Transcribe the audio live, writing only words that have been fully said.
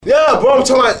Bro, I'm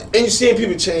talking about, and you seeing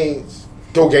people change,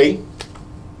 go gay,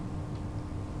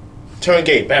 turn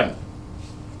gay, bam.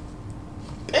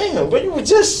 Damn, but you were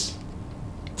just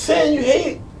saying you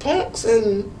hate punks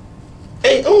and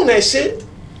ain't on that shit.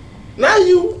 Now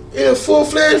you in a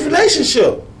full-fledged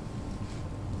relationship.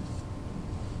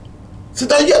 So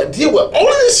now you gotta deal with all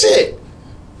of this shit.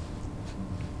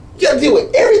 You gotta deal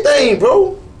with everything,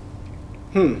 bro.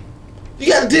 You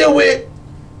gotta deal with,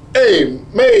 hey,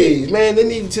 Maze, man, they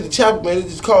need you to the chopper, man, they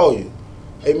just call you.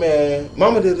 Hey, man,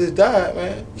 mama just died,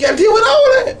 man. You gotta deal with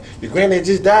all that. Your granddad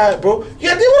just died, bro. You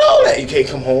gotta deal with all that. You can't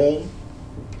come home.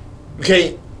 You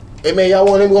can't, hey, man, y'all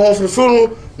want him to go home for the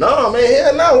funeral? Nah, man,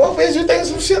 hell no. What makes you think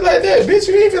some shit like that? Bitch,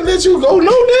 you ain't finna let you go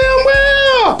no damn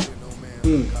well.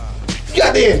 You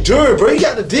got to endure, bro. You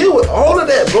got to deal with all of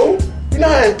that, bro. You know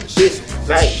how it's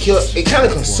like, it kind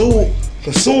of consumed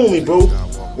me, bro.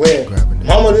 When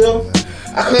mama there,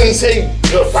 I couldn't say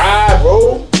goodbye,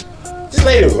 bro. This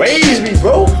lady raised me,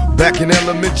 bro. Back in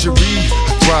elementary,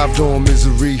 I thrived on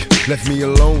misery. Left me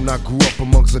alone, I grew up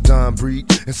amongst a dying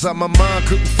breed. Inside my mind,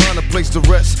 couldn't find a place to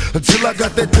rest until I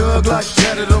got that Doug like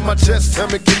tatted on my chest. Tell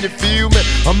me, can you feel me?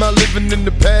 I'm not living in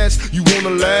the past, you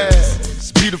wanna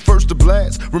last. Be the first to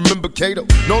blast. Remember Cato,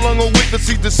 no longer with us,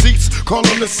 see deceits. Call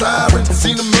on the sirens,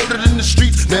 seen them murdered in the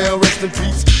streets. Now rest in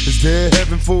peace. Is there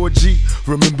heaven for a G?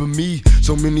 Remember me,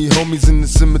 so many homies in the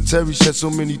cemetery shed so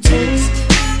many tears.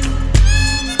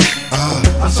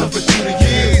 I suffered through the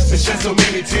years and shed so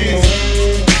many tears.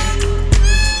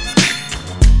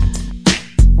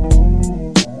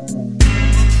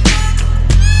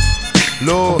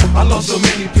 Lord, I lost so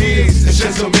many peers and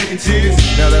shed so many tears.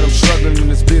 Now that I'm struggling in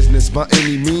this business by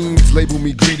any means, label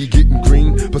me greedy, getting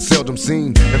green, but seldom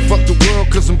seen. And fuck the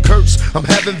world cause I'm cursed. I'm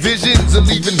having visions of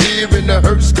leaving here in the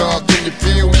hurt scar. Can you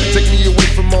feel me? Take me away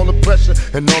from all the pressure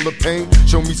and all the pain.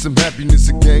 Show me some happiness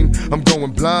again. I'm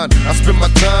going blind. I spend my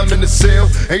time in the cell,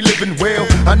 ain't living well.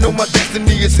 I know my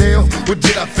destiny is hell. What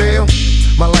did I fail?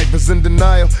 My life is in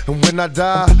denial, and when I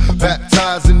die,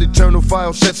 baptized in eternal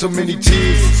fire, shed so many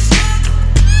tears.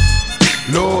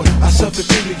 Lord, I suffered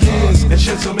through the years and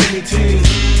shed so many tears.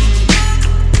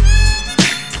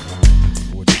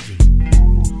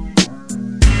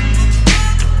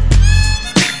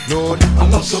 Lord, I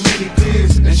lost so many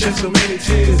peers and shed so many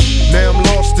tears. Now I'm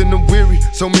lost in the weary,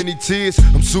 so many tears.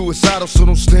 I'm suicidal, so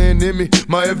don't stand in me.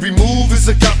 My every move is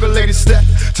a calculated step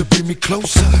to bring me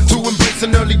closer to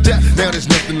embracing early death. Now there's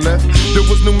nothing left. There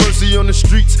was no mercy on the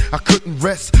streets, I couldn't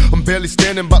rest. I'm barely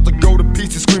standing, about to go to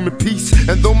pieces, screaming peace.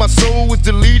 And though my soul was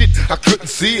deleted, I couldn't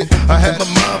see it. I had my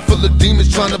mind full of demons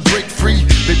trying to break free.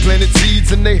 They planted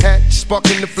seeds and they hatched,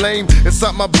 sparking the flame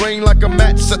inside my brain like a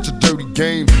match. Such a dirty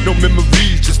game, no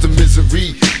memories, just a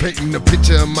misery. Painting a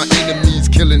picture of my enemies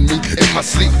killing me in my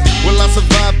sleep. Will I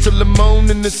survive till the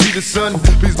morning to see the sun?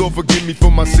 Please Lord forgive me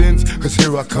for my sins, cause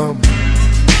here I come.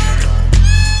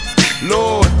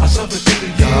 Lord, I suffered through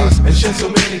the years and shed so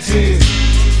many tears.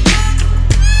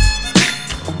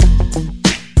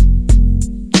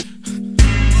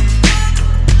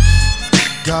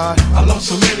 God, I lost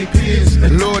so many peers.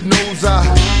 And Lord knows I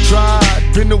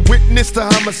tried, been a witness to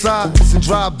homicides and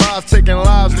drive-bys taking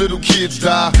lives, little kids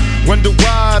die. Wonder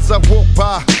why as I walk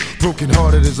by, broken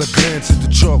hearted as I glance at the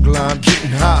chalk line,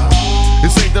 getting high.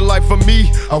 This ain't the life for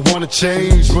me, I wanna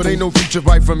change, but ain't no future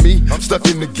right for me, I'm stuck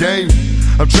in the game.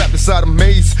 I'm trapped inside a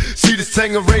maze, see this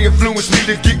Tangeray influence me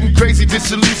to getting crazy,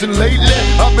 disillusioned lately.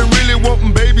 I've been really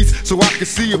wanting babies, so I can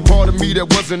see a part of me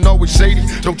that wasn't always shady.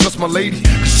 Don't trust my lady,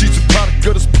 cause she's a product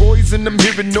of this poison. I'm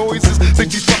hearing noises,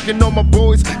 think she's fucking on my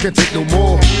boys, can't take no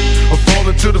more. I'm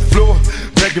falling to the floor,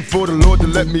 begging for the Lord to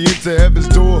let me into heaven's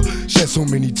door. Shed so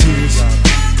many tears.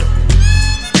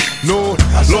 Lord,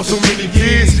 I lost so many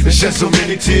years and shed so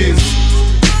many tears.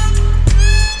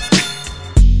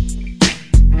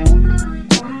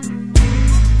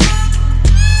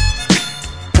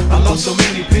 I lost so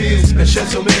many peers and shed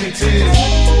so many tears.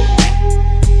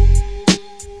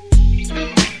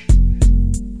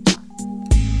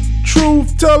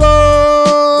 Truth tellers,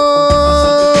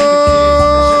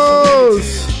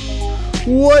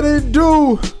 what it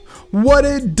do, what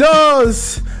it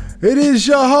does. It is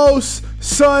your host,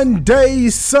 Sunday,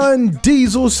 Sun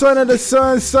Diesel, son of the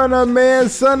sun, son of man,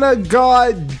 son of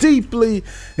God, deeply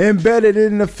embedded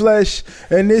in the flesh.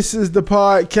 And this is the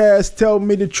podcast, Tell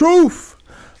Me the Truth.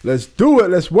 Let's do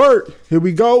it. Let's work. Here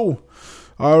we go.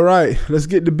 All right, let's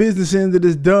get the business end of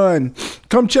this done.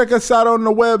 Come check us out on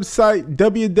the website,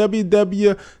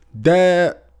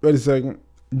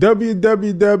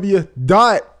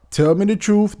 www.tellmethetruth.com.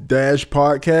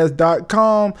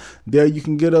 tellmethetruth-podcast.com. There you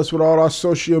can get us with all our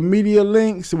social media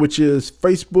links, which is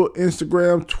Facebook,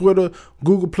 Instagram, Twitter,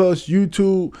 Google+,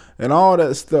 YouTube, and all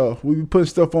that stuff. We be putting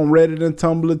stuff on Reddit and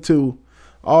Tumblr too.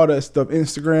 All that stuff,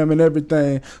 Instagram and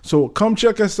everything. So come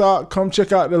check us out. Come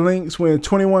check out the links. We're in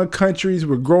 21 countries.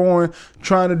 We're growing,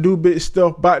 trying to do big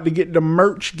stuff. About to get the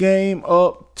merch game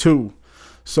up too.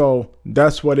 So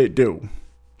that's what it do.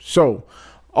 So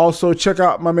also check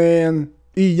out my man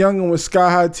E Youngin with Sky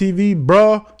High TV.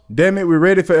 Bruh, damn it, we're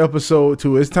ready for episode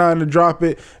 2. It's time to drop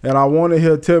it. And I want to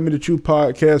hear Tell Me the Truth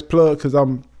podcast plug, because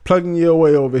I'm plugging you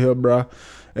away over here, bruh.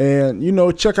 And, you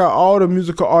know, check out all the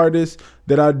musical artists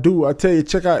that I do. I tell you,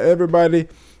 check out everybody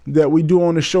that we do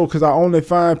on the show, because I only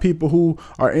find people who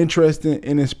are interested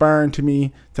and inspiring to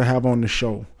me to have on the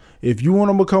show. If you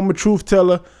want to become a truth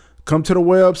teller, come to the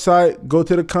website, go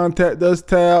to the Contact Us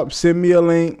tab, send me a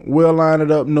link. We'll line it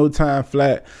up, no time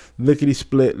flat, lickety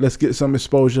split. Let's get some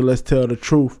exposure. Let's tell the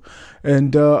truth.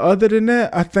 And other than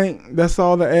that, I think that's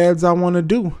all the ads I want to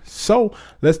do. So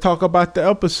let's talk about the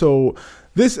episode.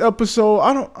 This episode,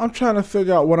 I'm trying to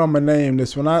figure out what I'm going to name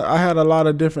this one. I had a lot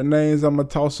of different names I'm going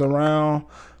to toss around,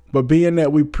 but being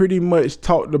that we pretty much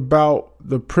talked about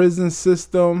the prison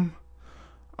system,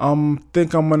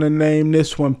 think I'm going to name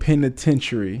this one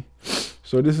Penitentiary.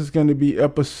 So this is going to be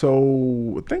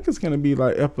episode, I think it's going to be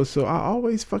like episode, I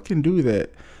always fucking do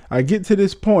that. I get to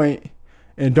this point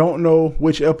and don't know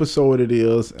which episode it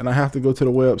is, and I have to go to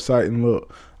the website and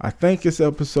look. I think it's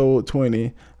episode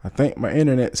 20. I think my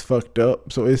internet's fucked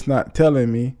up, so it's not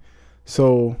telling me.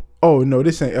 So, oh no,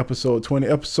 this ain't episode 20.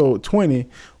 Episode 20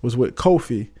 was with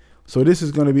Kofi. So this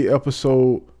is going to be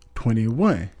episode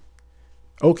 21.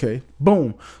 Okay,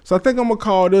 boom. So I think I'm going to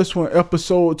call this one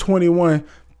episode 21,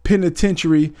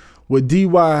 Penitentiary with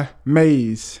D.Y.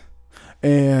 Mays.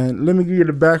 And let me give you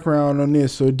the background on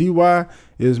this. So D.Y.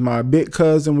 is my big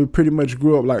cousin. We pretty much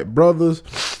grew up like brothers.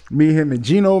 Me, him, and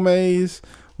Gino Mays.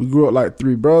 We grew up like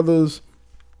 3 brothers.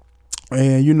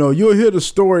 And, you know, you'll hear the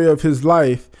story of his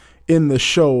life in the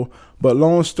show. But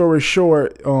long story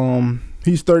short,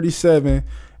 he's 37.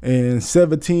 And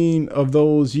 17 of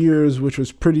those years, which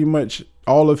was pretty much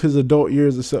all of his adult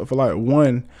years except for like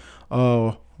 1,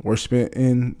 were spent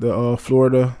in the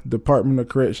Florida Department of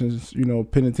Corrections, you know,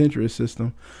 penitentiary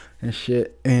system and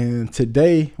shit. And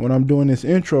today, when I'm doing this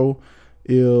intro,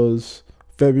 is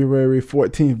February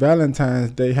 14th,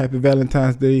 Valentine's Day. Happy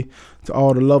Valentine's Day to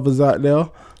all the lovers out there.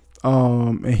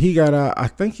 And he got out, I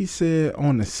think he said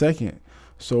on the 2nd.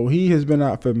 So he has been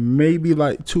out for maybe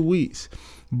like 2 weeks.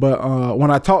 But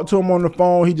when I talked to him on the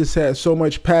phone, he just had so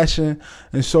much passion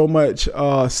and so much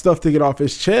stuff to get off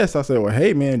his chest. I said, well,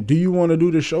 hey, man, do you want to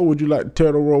do the show? Would you like to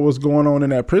tell the world what's going on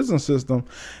in that prison system?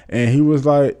 And he was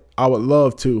like, I would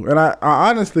love to. And I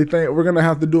honestly think we're going to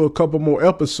have to do a couple more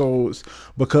episodes,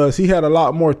 because he had a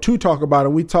lot more to talk about,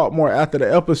 and we talked more after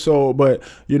the episode. But,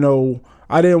 you know,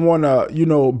 I didn't want to, you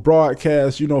know,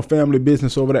 broadcast, you know, family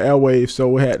business over the airwaves. So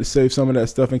we had to save some of that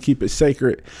stuff and keep it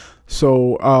sacred.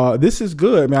 So this is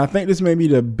good, man. I think this may be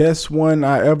the best one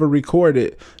I ever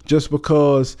recorded, just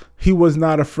because he was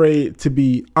not afraid to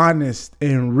be honest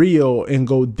and real and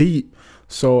go deep.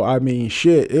 So, I mean,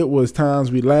 shit, it was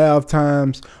times we laughed,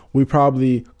 times we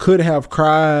probably could have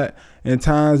cried, and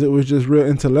times it was just real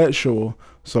intellectual.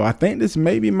 So I think this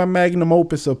may be my magnum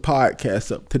opus of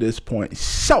podcasts up to this point.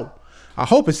 So I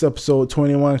hope it's episode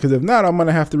 21, because if not, I'm going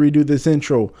to have to redo this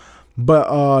intro.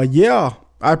 But yeah,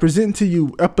 I present to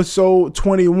you episode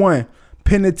 21,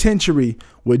 Penitentiary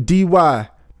with D.Y.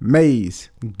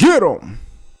 Mays. Get 'em!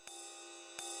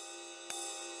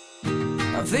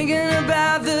 I'm thinking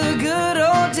about the good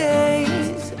old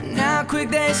days, and how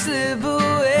quick they slip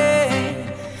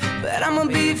away. But I'm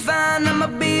gonna be fine, I'ma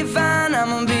be fine,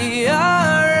 I'ma be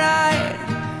alright.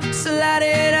 So light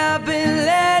it up and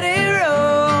let it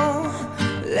roll,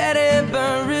 let it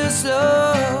burn real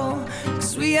slow,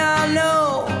 'cause we all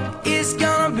know it's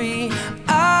gonna be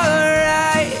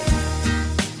alright.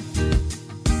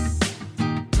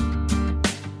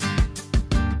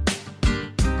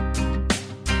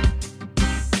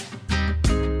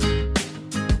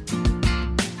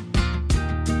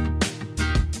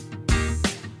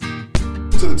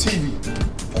 To the TV.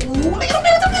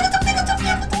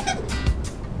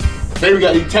 Baby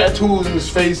got these tattoos in his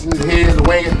face and his head, the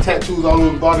way he got tattoos all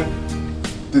over his body.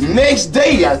 The next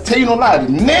day, I tell you no lie,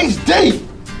 the next day,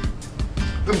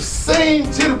 them same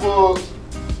jitterbugs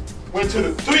went to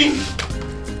the 3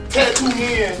 tattoo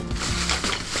men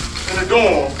in the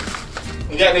dorm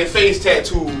and got their face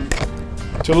tattooed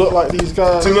To look like these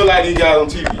guys. on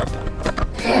TV.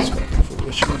 That's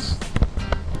foolishness.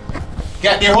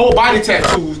 Got their whole body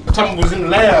tattoos. Talking was in the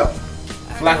lab.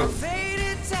 like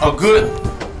a good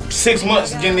 6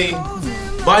 months getting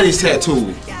their bodies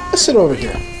tattooed. Let's sit over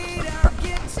here.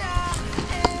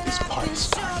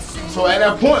 So at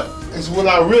that point is when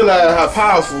I realized how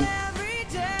powerful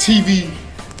TV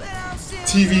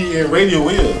and radio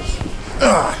is.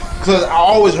 Cause I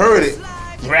always heard it,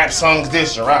 rap songs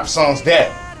this and rap songs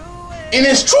that. And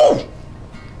it's true.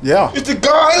 Yeah. It's the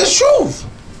God, it's truth.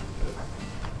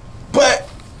 But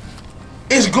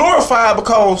it's glorified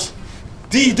because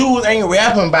these dudes ain't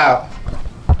rapping about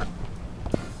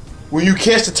when you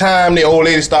catch the time, the old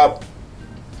lady stop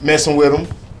messing with them,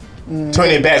 turn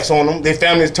their backs on them, their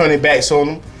families turn their backs on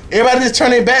them. Everybody just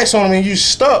turn their backs on them and you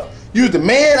stuck. You the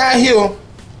man out here,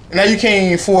 and now you can't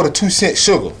even afford a 2-cent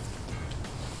sugar.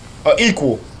 Or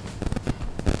equal.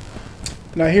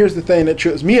 Now here's the thing that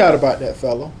trips me out about that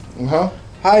fellow. Uh-huh.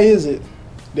 How is it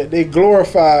that they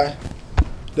glorify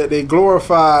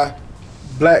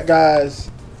black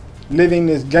guys living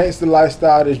this gangster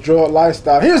lifestyle, this drug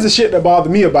lifestyle? Here's the shit that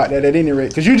bothered me about that at any rate,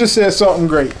 because you just said something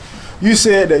great. You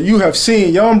said that you have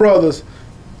seen young brothers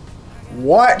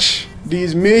watch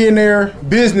these millionaire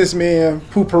businessmen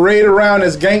who parade around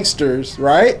as gangsters,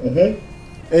 right? Mm-hmm.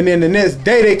 And then the next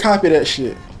day they copy that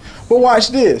shit. But watch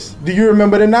this. Do you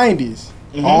remember the 90s?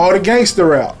 Mm-hmm. All the gangster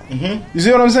rap. Mm-hmm. You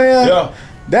see what I'm saying? Yeah.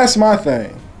 That's my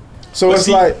thing. So but it's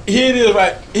see, like here it is,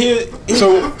 right here.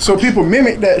 So people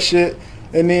mimic that shit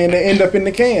and then they end up in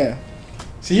the can.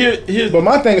 See here's. But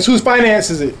my thing is, who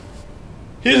finances it?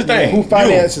 Here's the thing. Who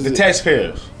finances the it?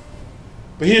 taxpayers.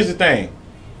 But here's the thing.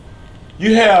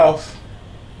 You have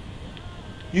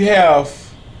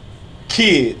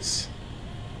kids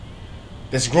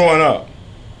that's growing up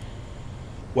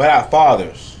without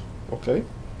fathers. Okay.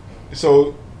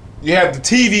 So you have the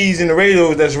TVs and the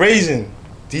radios that's raising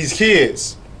these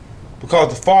kids because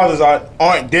the fathers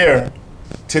aren't there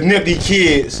to nip these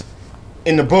kids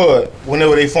in the bud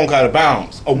whenever they funk out of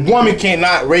bounds. A woman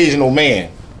cannot raise no man.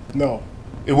 No.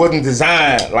 It wasn't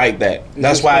designed like that.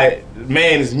 That's why the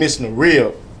man is missing a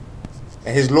rib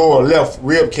and his lower left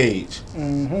rib cage.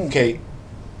 Mm-hmm. Okay.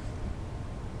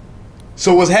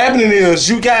 So what's happening is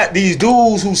you got these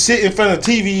dudes who sit in front of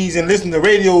TVs and listen to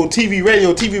TV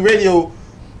radio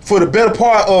for the better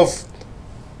part of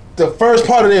the first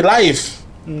part of their life.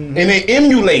 Mm-hmm. And they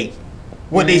emulate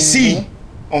what they see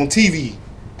on TV.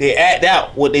 They act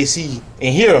out what they see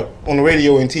and hear on the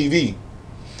radio and TV.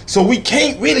 So we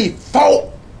can't really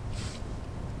fault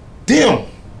them.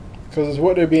 Because it's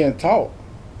what they're being taught.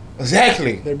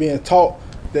 Exactly. They're being taught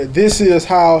that this is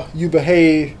how you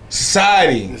behave.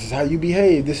 Society. This is how you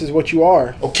behave. This is what you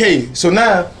are. Okay, so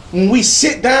now when we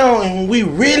sit down and we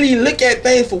really look at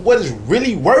things for what it's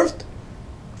really worth,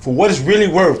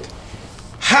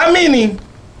 how many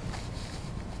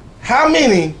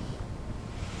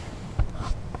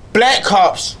black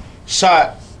cops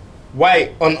shot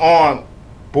white unarmed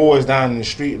boys down in the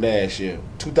street last year,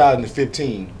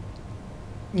 2015?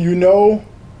 You know,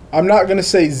 I'm not going to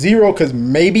say zero because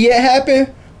maybe it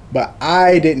happened, but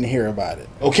I didn't hear about it.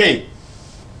 Okay.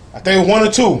 I think 1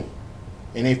 or 2.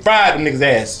 And they fried them niggas'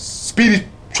 ass. Speedy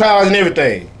trials and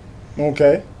everything.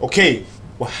 Okay. Okay.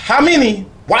 Well, how many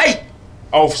white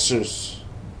officers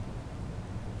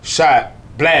shot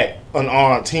black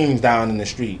unarmed teens down in the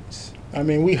streets? I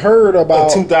mean, we heard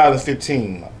about... In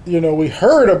 2015. You know, we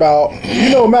heard about...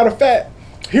 matter of fact,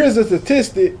 here's a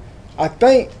statistic. I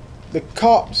think the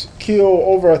cops killed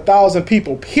over 1,000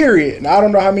 people, period. Now, I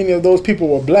don't know how many of those people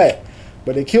were black,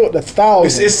 but they killed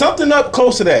 1,000. It's something up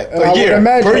close to that per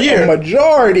year. A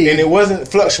majority, and it wasn't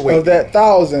fluctuating. Of that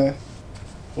 1,000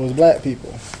 was black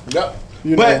people. Yep.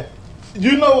 I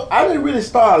didn't really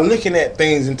start looking at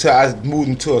things until I moved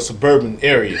into a suburban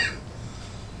area.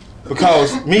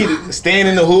 Because me staying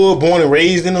in the hood, born and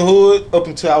raised in the hood, up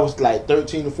until I was like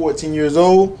 13 to 14 years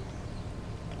old,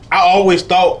 I always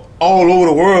thought all over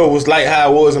the world was like how I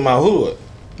was in my hood.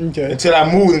 Okay. Until I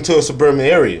moved into a suburban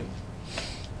area.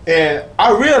 And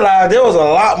I realized there was a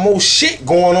lot more shit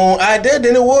going on out there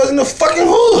than it was in the fucking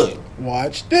hood.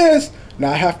 Watch this.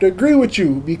 Now I have to agree with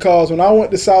you because when I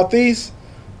went to Southeast,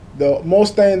 the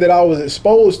most thing that I was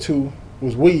exposed to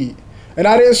was weed. And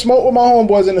I didn't smoke with my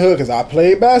homeboys in the hood because I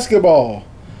played basketball.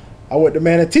 I went to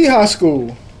Manatee High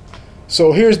School.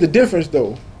 So here's the difference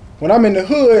though. When I'm in the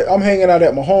hood, I'm hanging out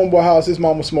at my homeboy house. His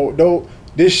mama smoked dope.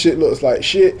 This shit looks like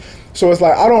shit. So it's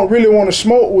like, I don't really want to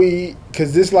smoke weed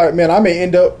because this like, man, I may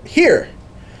end up here.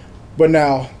 But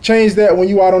now, change that when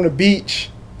you out on the beach,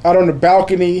 out on the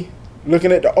balcony,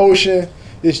 looking at the ocean.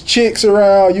 There's chicks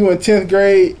around, you in 10th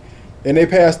grade, and they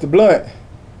pass the blunt.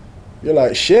 You're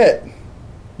like, shit.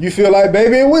 You feel like,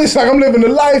 baby, it's like I'm living the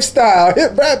lifestyle.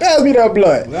 Pass me that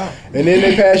blunt. Yeah. And then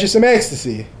they pass you some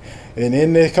ecstasy. And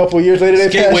then a couple of years later, they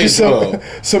passed you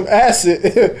some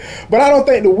acid. But I don't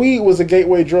think the weed was a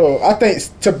gateway drug. I think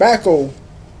tobacco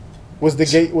was the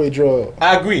gateway drug.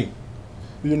 I agree.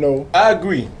 You know? I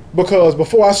agree. Because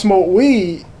before I smoked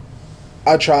weed,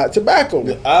 I tried tobacco.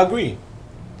 I agree.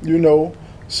 You know?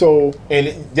 So... And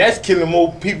that's killing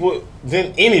more people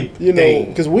than anything. You know,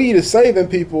 because weed is saving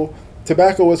people.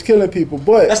 Tobacco is killing people.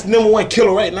 But... That's the number one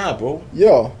killer right now, bro.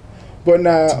 Yeah. But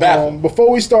now,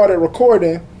 before we started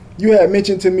recording... You had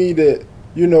mentioned to me that,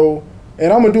 you know,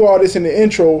 and I'm going to do all this in the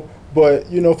intro, but,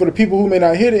 you know, for the people who may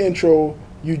not hear the intro,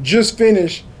 you just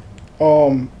finished,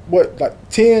 10,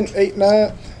 8,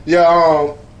 9?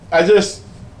 Yeah, I just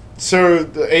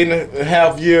served the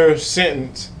 8.5 year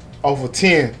sentence off a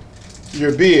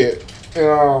 10-year bid.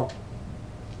 And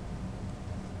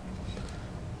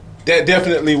that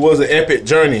definitely was an epic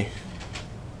journey.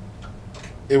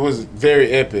 It was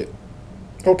very epic.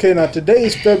 Okay, now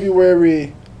today's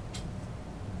February...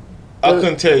 I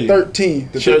couldn't tell you.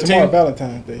 13th. The Shit, 13th? tomorrow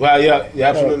Valentine's Day. Wow, yeah, you're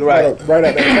absolutely right. Right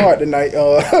at that card tonight.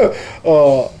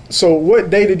 So what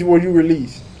day were you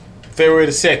released? February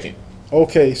the 2nd.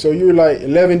 Okay, so you were like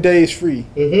 11 days free.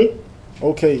 Mm-hmm.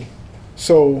 Okay,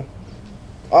 so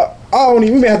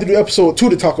we may have to do episode 2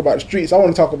 to talk about the streets. I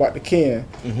want to talk about the can.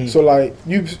 Mm-hmm. So like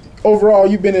you've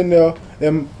been in there,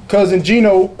 and cousin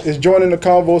Gino is joining the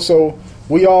convo. So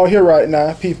we all here right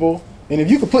now, people. And if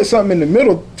you could put something in the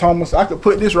middle, Thomas, I could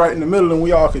put this right in the middle and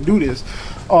we all could do this.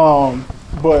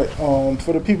 But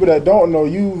for the people that don't know,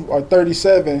 you are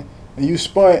 37 and you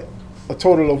spent a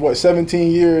total of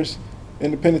 17 years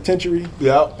in the penitentiary?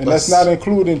 Yeah. And that's not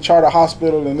including charter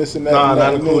hospital and this and that. Nah,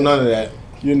 not including none of that.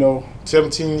 You know.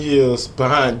 17 years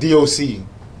behind DOC.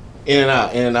 In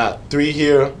and out. 3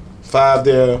 here, 5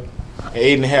 there,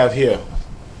 and 8.5 here.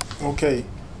 Okay.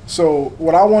 So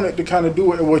what I wanted to kind of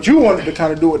do, and what you wanted to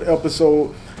kind of do with the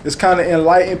episode, is kind of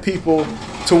enlighten people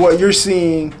to what you're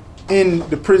seeing in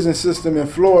the prison system in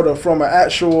Florida from an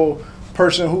actual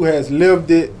person who has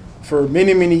lived it for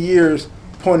many, many years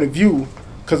point of view.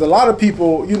 Because a lot of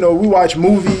people, you know, we watch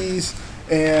movies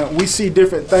and we see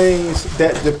different things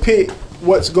that depict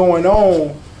what's going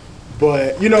on.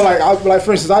 But, you know, like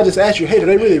for instance, I just asked you, hey, do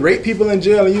they really rape people in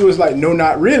jail? And you was like, no,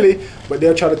 not really. But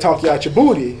they'll try to talk you out your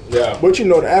booty. Yeah. But, you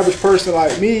know, the average person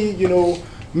like me, you know,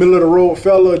 middle of the road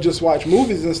fella, just watch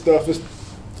movies and stuff.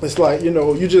 It's like, you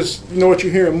know, you know what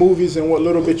you hear in movies and what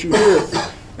little bit you hear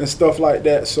and stuff like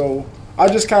that. So I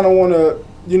just kind of want to,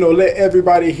 you know, let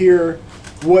everybody hear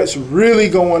what's really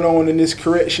going on in this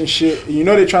correction shit. You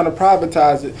know, they're trying to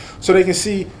privatize it so they can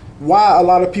see why a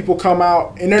lot of people come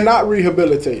out and they're not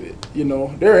rehabilitated. You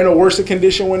know, they're in a worse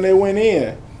condition when they went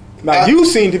in. Now, you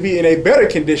seem to be in a better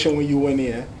condition when you went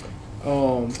in.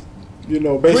 You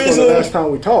know, based on the last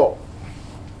time we talked.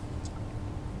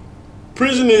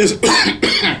 Prison is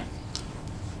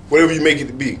whatever you make it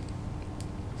to be.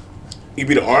 It could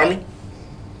be the army, it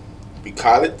could be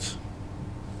college,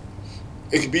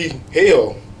 it could be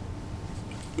hell.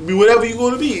 It could be whatever you're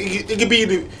going to be. It could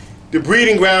be the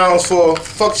breeding grounds for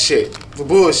fuck shit, for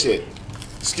bullshit.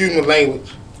 Excuse my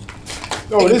language.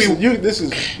 No, you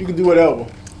can do whatever.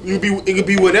 It could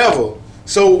be whatever.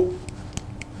 So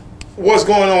what's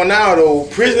going on now though?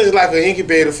 Prison is like an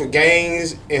incubator for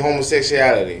gangs and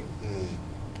homosexuality.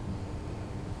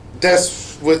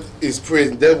 That's what is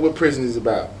prison. That's what prison is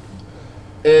about.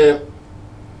 And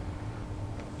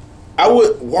I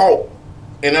would walk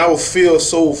and I would feel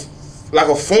so like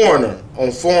a foreigner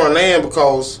on foreign land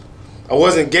because I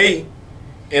wasn't gay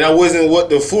and I wasn't with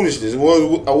the foolishness.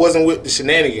 I wasn't with the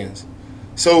shenanigans.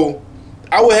 So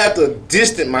I would have to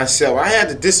distance myself. I had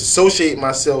to disassociate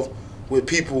myself with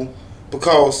people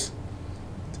because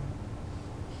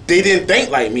they didn't think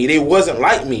like me. They wasn't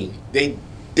like me. They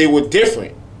were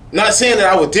different. Not saying that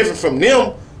I was different from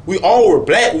them. We all were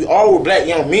black. We all were black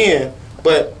young men.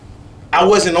 But I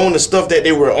wasn't on the stuff that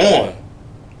they were on.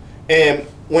 And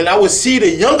when I would see the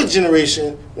younger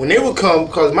generation, when they would come,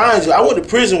 because mind you, I went to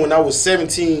prison when I was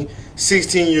 17,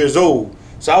 16 years old.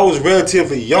 So I was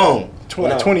relatively young.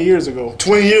 20 years ago.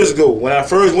 20 years ago when I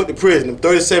first went to prison. I'm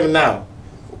 37 now.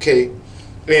 Okay.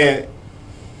 And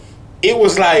it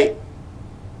was like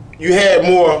you had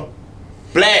more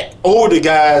black older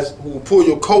guys who would pull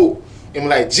your coat and be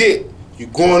like, Jit, you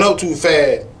going up too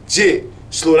fast. Jit,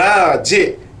 slow down.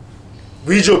 Jit,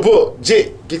 read your book.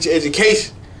 Jit, get your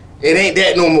education. It ain't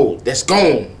that no more. That's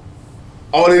gone.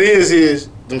 All it is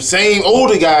them same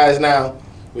older guys now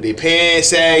with their pants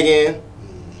sagging,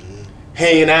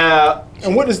 hanging out.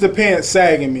 And what does the pants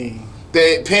sagging mean?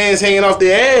 Their pants hanging off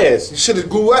their ass. You should have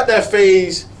grew out that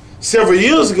phase several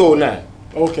years ago now.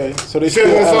 Okay, so they still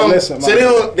adolescent.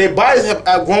 So their bodies have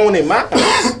outgrown their minds.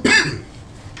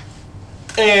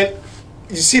 And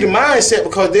you see the mindset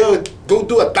because they'll go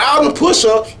do 1,000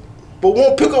 push-ups, but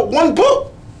won't pick up one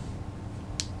book.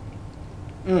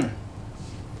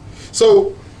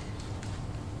 So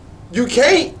you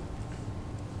can't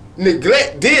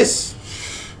neglect this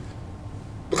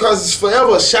because it's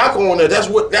forever a shackle on there.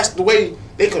 That's the way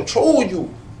they control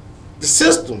you. The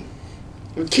system.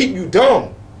 They keep you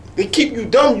dumb. They keep you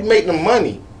dumb, you make them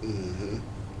money.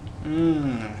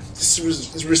 It's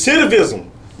recidivism.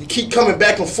 You keep coming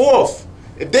back and forth.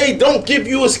 If they don't give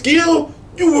you a skill,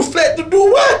 you reflect to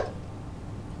do what?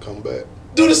 Come back.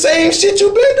 Do the same shit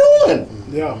you've been doing.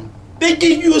 Yeah. They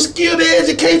give you a skill to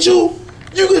educate you,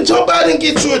 you can jump out and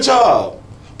get you a job.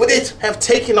 But they have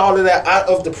taken all of that out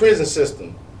of the prison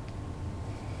system.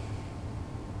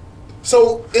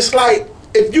 So it's like,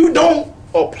 if you don't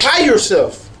apply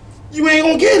yourself, you ain't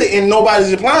gonna get it, and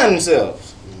nobody's applying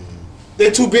themselves.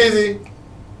 They're too busy,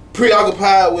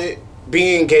 preoccupied with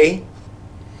being gay,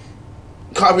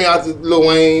 copying out the Lil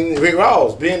Wayne, Rick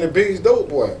Ross, being the biggest dope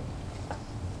boy.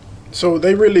 So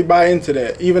they really buy into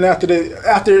that. Even after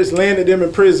it's landed them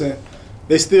in prison,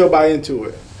 they still buy into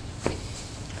it.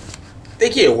 They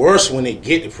get worse when they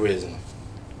get to prison.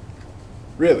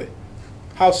 Really?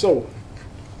 How so?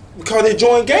 Because they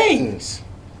join gangs.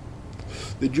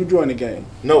 Did you join the gang?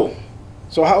 No.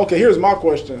 So okay, here's my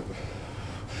question.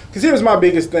 Because here's my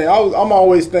biggest thing. I'm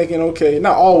always thinking, okay,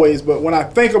 not always, but when I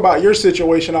think about your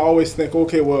situation, I always think,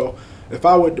 okay, well, if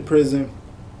I went to prison,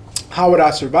 how would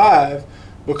I survive?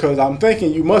 Because I'm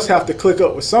thinking you must have to click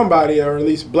up with somebody, or at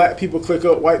least black people click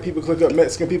up, white people click up,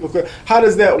 Mexican people click up. How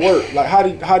does that work? Like,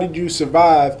 how did you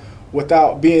survive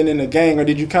without being in a gang, or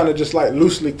did you kind of just like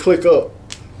loosely click up?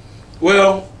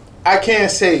 Well, I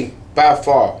can't say by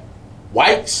far.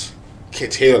 Whites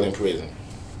catch hell in prison.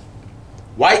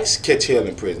 Whites catch hell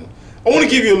in prison. I want to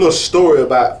give you a little story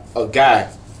about a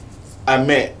guy I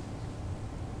met.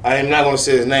 I am not going to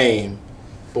say his name,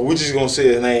 but we're just going to say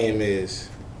his name is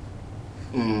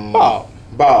Bob.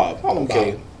 Bob. Call him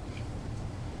Okay. Bob.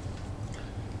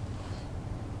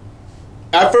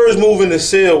 I first moved in the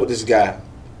cell with this guy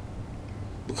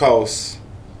because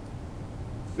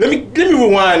let me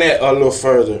rewind that a little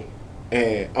further,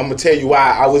 and I'm gonna tell you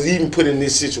why I was even put in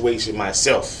this situation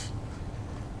myself.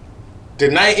 The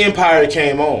night Empire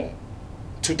came on,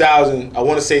 2000. I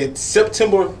want to say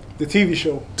September. The TV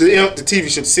show. The TV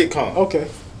show, the sitcom. Okay.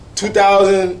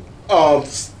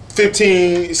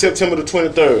 2015, September the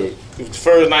 23rd. It was the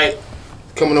first night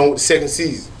coming on with the second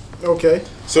season. Okay.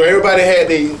 So everybody had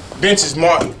their benches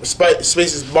marked,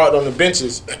 spaces marked on the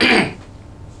benches,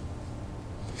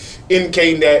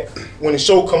 indicating that when the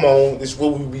show come on, this is where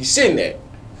we be sitting at.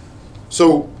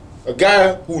 So a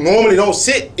guy who normally don't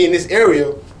sit in this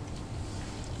area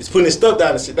is putting his stuff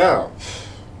down to sit down.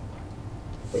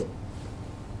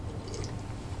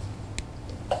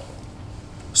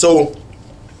 So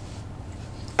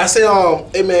I said,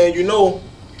 hey man, you know,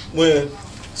 when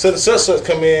such and such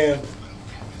come in,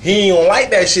 he ain't gonna like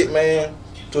that shit, man.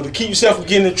 So to keep yourself from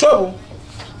getting in trouble,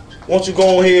 why don't you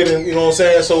go ahead and, you know what I'm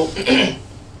saying? So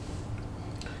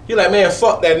he like, man,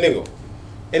 fuck that nigga.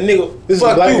 And nigga, This is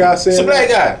fuck a black you. guy saying It's a black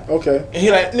guy. Okay. And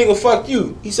he like, nigga, fuck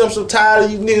you. He said, I'm so tired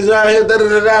of you niggas around here, da da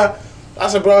da da. I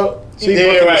said, bro, So you he dead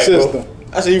bucking the right, system. bro.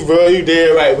 I said, bro, you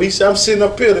dead right. He said, I'm sitting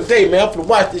up here today, man. I'm finna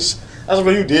watch this. I said,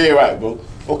 bro, you dead right, bro.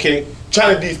 Okay.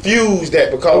 Trying to defuse that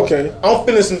because Okay. I'm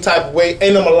feeling some type of way,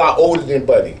 and I'm a lot older than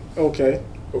Buddy. Okay.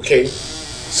 Okay.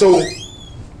 So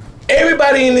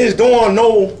everybody in this dorm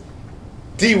know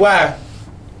DY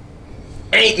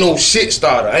ain't no shit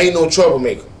starter. Ain't no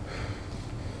troublemaker.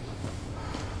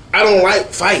 I don't like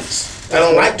fights. I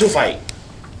don't like to fight.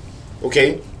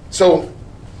 Okay? So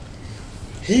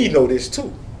he know this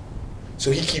too.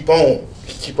 So he keep on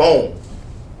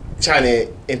trying to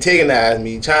antagonize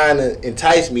me, trying to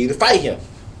entice me to fight him.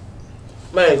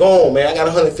 Man, go on, man. I got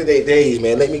 158 days,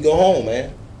 man. Let me go home,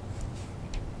 man.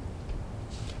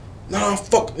 Nah,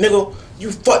 fuck, nigga.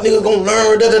 You fuck nigga gonna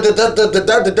learn, da da da da da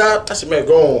da da da. I said, man,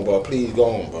 go on, bro. Please, go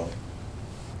on, bro.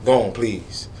 Go on,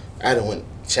 please. I done went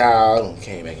child, I done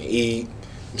came back and eat.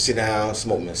 I'm sit down,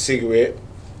 smoke me a cigarette.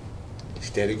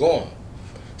 Steady going.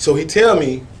 So he tell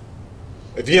me,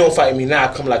 if you don't fight me now,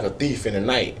 I come like a thief in the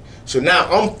night. So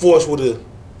now I'm forced with a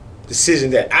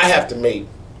decision that I have to make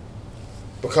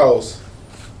because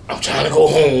I'm trying to go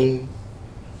home.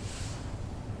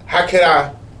 How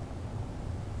can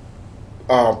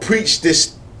I preach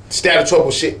this stat of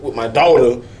trouble shit with my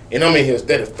daughter and I'm in here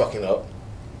instead of fucking up?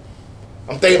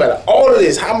 I'm thinking about all of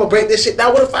this. How I'm gonna break this shit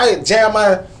down? What if I jam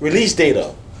my release date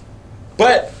up?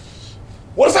 But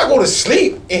what if I go to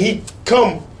sleep and he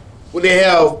come when they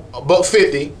have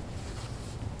 $150,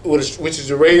 which is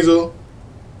a razor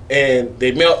and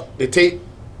they take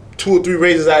 2 or 3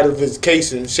 razors out of his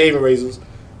casing, shaving razors,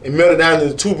 and melt it down in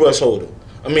the toothbrush holder.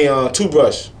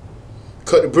 Toothbrush.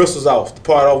 Cut the bristles off. The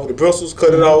part off with the bristles,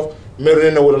 cut it off, melt it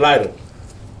in there with a lighter.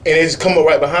 And they just come up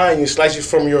right behind you, slice you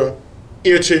from your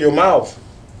ear to your mouth.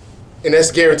 And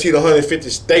that's guaranteed 150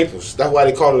 staples. That's why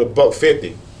they call it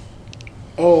 $150.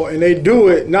 Oh, and they do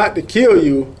it not to kill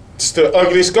you. Just the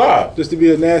ugly scar. Just to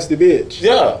be a nasty bitch.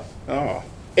 Yeah. Oh.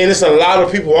 And it's a lot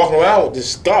of people walking around with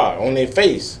this scar on their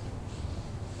face.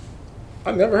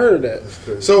 I never heard of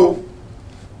that. So,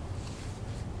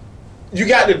 you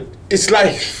got to, it's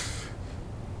like,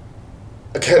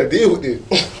 I gotta deal with this.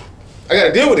 I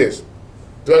gotta deal with this.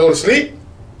 Do I go to sleep?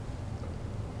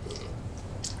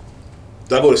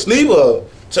 Do I go to sleep or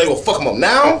should I go fuck them up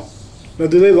now? Now,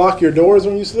 do they lock your doors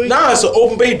when you sleep? Nah, it's an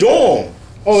open bay dorm.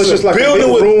 Oh, it's just like a building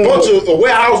big with room. a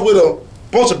warehouse with a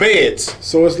bunch of beds.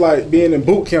 So it's like being in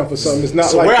boot camp or something. It's not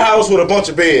It's a like warehouse with a bunch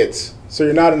of beds. So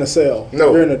you're not in a cell.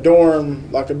 No. You're in a dorm,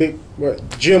 like a big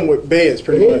gym with beds,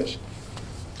 pretty much.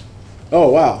 Oh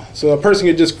wow! So a person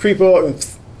could just creep up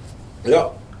and.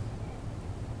 Yeah.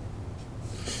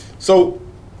 So,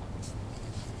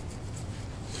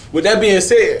 with that being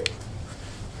said,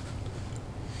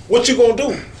 what you gonna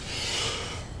do?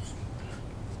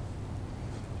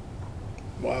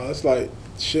 Wow, it's like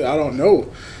shit. I don't know.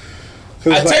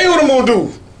 I tell you what I'm gonna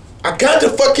do. I got to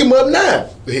fuck him up now.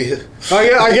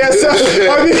 I guess so.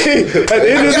 I mean, at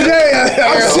the end of the day,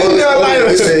 I'm sitting there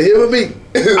like, here with me.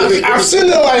 I'm sitting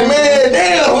there like, man,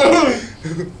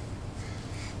 damn.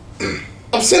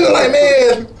 I'm sitting there like,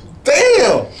 man,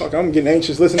 damn. Fuck, I'm getting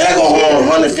anxious listening. I go home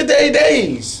 158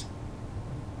 days.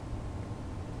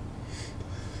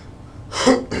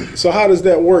 So how does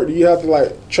that work? Do you have to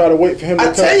like try to wait for him to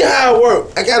come? I tell you how it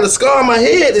work. I got a scar on my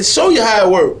head to show you how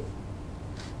it work.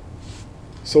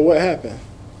 So what happened?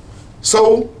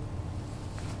 So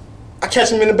I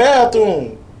catch him in the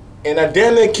bathroom and I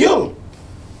damn near kill him.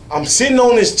 I'm sitting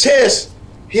on his chest,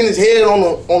 hitting his head on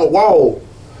the wall.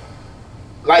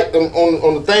 Like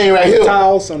on the thing right here.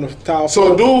 Tiles on the tile.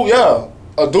 So a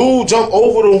dude jumped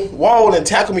over the wall and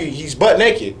tackled me. He's butt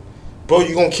naked. Bro,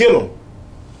 you gonna kill him.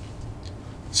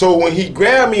 So when he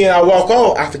grabbed me and I walk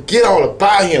on, I forget all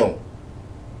about him.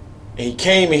 And he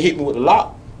came and hit me with the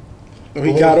lock.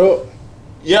 He got up.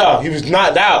 Yeah, he was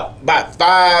knocked out about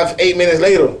 5-8 minutes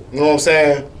later. You know what I'm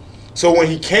saying? So when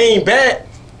he came back,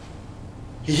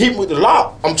 he hit me with the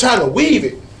lock. I'm trying to weave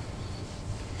it.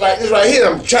 Like this right here,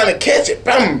 I'm trying to catch it.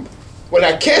 Bam. When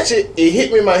I catch it, it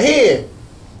hit me in my hand.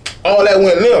 All that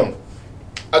went limb.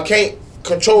 I can't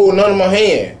control none of my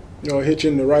hand. You know, it hit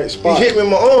you in the right spot. He hit me in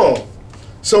my arm.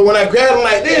 So when I grab him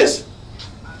like this,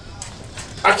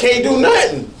 I can't do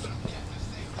nothing.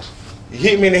 He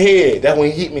hit me in the head. That's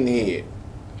when he hit me in the head.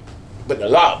 But the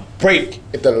lock break.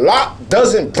 If the lock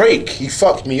doesn't break, he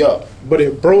fucked me up. But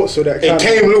it broke, so that It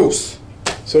came loose.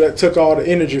 So that took all the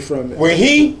energy from it. When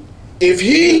if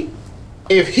he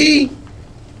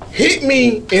hit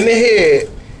me in the head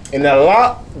and the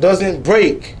lock doesn't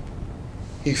break,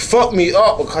 he fucked me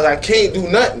up because I can't do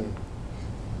nothing.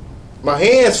 My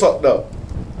hand's fucked up.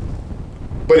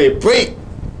 But it break,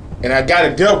 and I got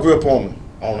a death grip on him.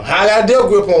 I don't know how I got a death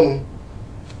grip on him.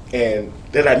 And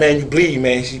they're like, man, you bleed,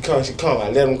 man. She come. I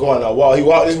let him go and I walk. He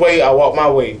walked this way, I walked my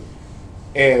way.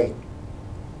 And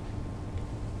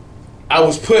I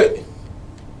was put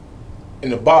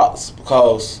in the box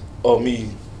because of me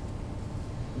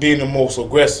being the most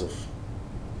aggressive.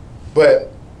 But,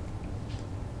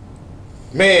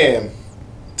 man,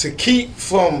 to keep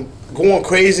from going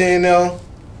crazy in there,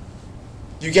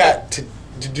 you got to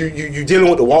do, you're dealing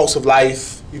with the walks of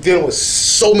life. You're dealing with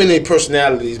so many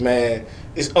personalities, man.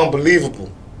 It's unbelievable.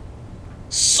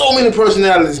 So many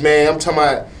personalities, man. I'm talking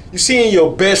about, you seeing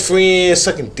your best friend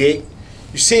sucking dick.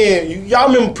 You seeing,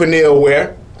 y'all remember Pernell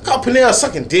Ware? I call Pernell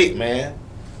sucking dick, man.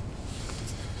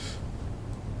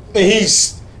 And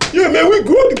he's, yeah, man, we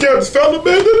grew up together, fella,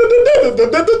 man.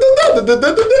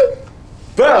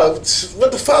 Bro,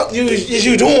 what the fuck is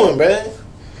you doing, man?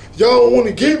 Y'all don't want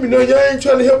to give me nothing. Y'all ain't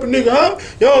trying to help a nigga, huh?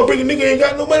 Y'all don't bring a nigga ain't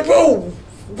got no money, bro.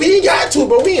 We ain't got to,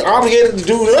 bro. We ain't obligated to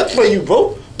do nothing for you,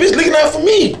 bro. Bitch looking out for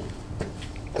me.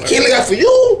 I can't look out for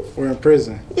you. We're in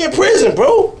prison. We in prison,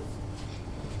 bro.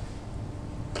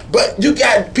 But you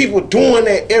got people doing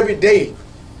that every day.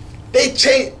 They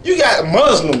change. You got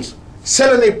Muslims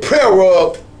selling their prayer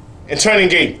rug and turning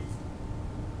gay.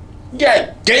 You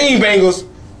got gangbangers,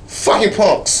 fucking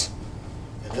punks.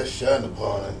 And that's shining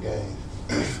upon that game.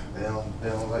 They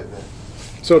don't like that.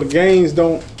 So the gangs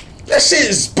don't. That shit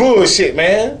is bullshit,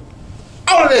 man.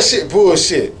 All of that shit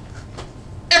bullshit.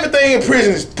 Everything in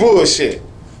prison is bullshit.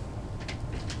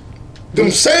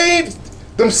 Them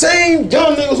them same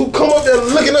young niggas who come up there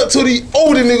looking up to the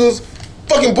older niggas,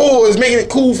 fucking boys, making it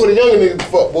cool for the younger niggas to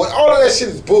fuck, boy. All of that shit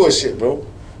is bullshit, bro.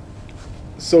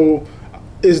 So,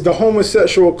 is the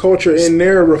homosexual culture in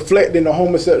there reflecting the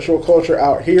homosexual culture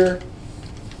out here?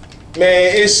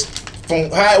 Man, it's from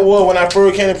how it was when I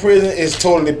first came to prison. It's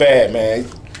totally bad, man.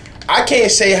 I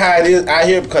can't say how it is out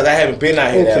here because I haven't been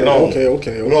out here that long.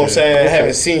 Okay. You know what I'm saying? I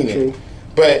haven't seen True. it,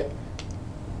 but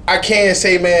I can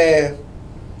say, man,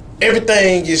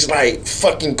 everything is like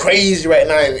fucking crazy right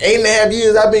now. In 8.5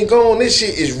 years I've been gone, this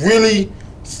shit is really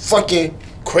fucking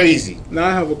crazy. Now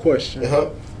I have a question.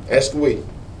 Ask away.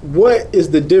 What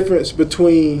is the difference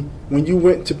between when you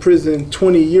went to prison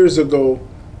 20 years ago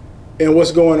and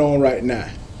what's going on right now?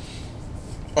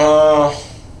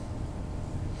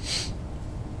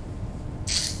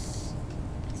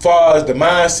 Far as the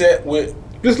mindset with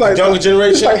Just like younger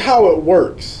generation, just like how it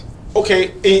works.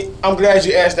 Okay, I'm glad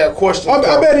you asked that question. I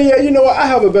bet, yeah, you know what? I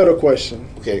have a better question.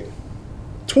 Okay.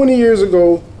 20 years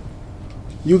ago,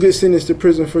 you get sentenced to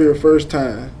prison for your first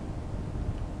time.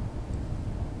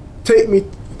 Take me,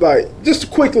 like,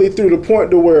 just quickly through the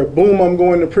point to where, boom, I'm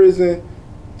going to prison,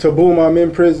 to boom, I'm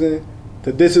in prison,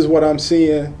 to this is what I'm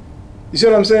seeing. You see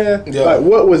what I'm saying? Yeah. Like,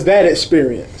 what was that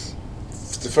experience?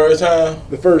 The first time?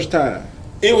 The first time.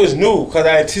 It was new because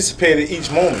I anticipated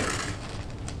each moment.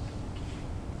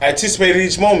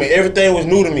 Everything was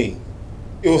new to me.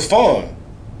 It was fun.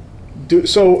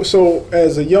 So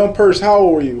as a young person, how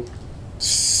old were you?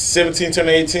 17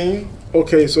 turning 18.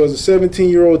 Okay, so as a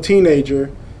 17-year-old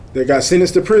teenager that got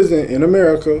sentenced to prison in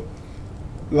America,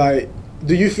 like,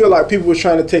 do you feel like people was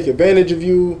trying to take advantage of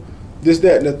you, this,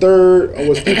 that, and the third, or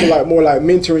was people like more like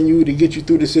mentoring you to get you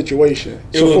through the situation?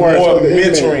 It was more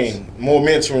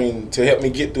mentoring to help me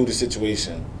get through the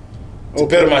situation, to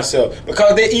better myself,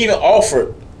 because they even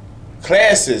offered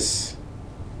classes.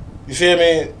 You feel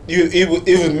me?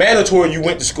 It was mandatory. You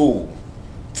went to school,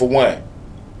 for one.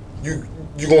 You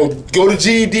gonna go to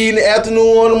GED in the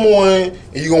afternoon or in the morning,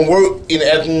 and you gonna work in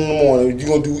the afternoon in the morning. You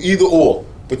gonna do either or,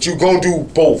 but you gonna do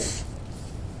both.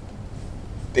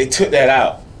 They took that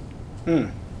out.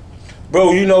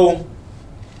 Bro, you know,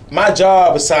 my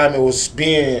job assignment was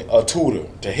being a tutor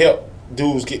to help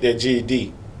dudes get their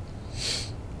GED.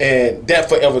 And that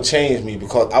forever changed me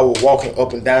because I was walking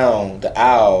up and down the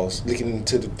aisles looking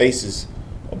into the faces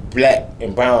of black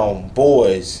and brown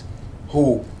boys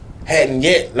who hadn't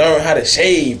yet learned how to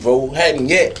shave, bro. Hadn't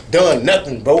yet done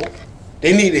nothing, bro.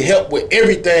 They needed help with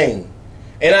everything.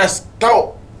 And I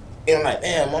thought, and I'm like,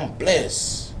 damn, I'm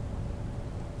blessed.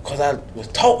 Because I was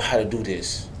taught how to do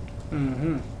this. You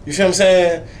feel what I'm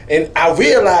saying? And I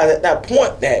realized at that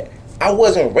point that I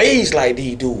wasn't raised like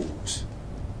these dudes.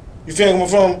 You feel where I'm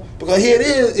from? Because here it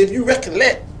is, if you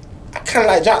recollect, I kind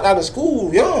of like dropped out of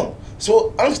school young.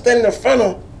 So I'm standing in front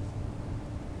of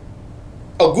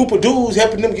a group of dudes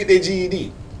helping them get their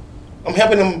GED. I'm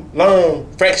helping them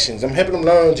learn fractions. I'm helping them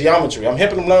learn geometry. I'm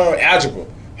helping them learn algebra.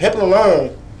 I'm helping them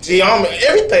learn geometry,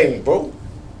 everything, bro.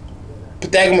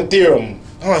 Pythagorean theorem.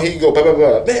 Here you go, blah, blah,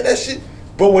 blah. Man, that shit.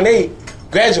 But when they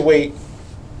graduate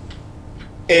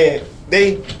and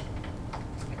they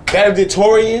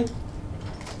valedictorian,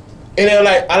 and they're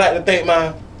like, I like to thank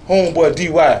my homeboy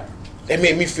DY. That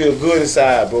made me feel good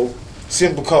inside, bro.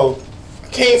 Simply because I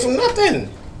came from nothing.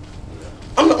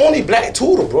 I'm the only black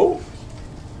tutor, bro.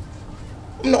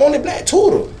 I'm the only black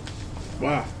tutor.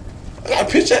 Wow. I got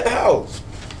a picture at the house.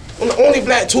 I'm the only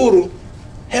black tutor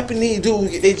helping these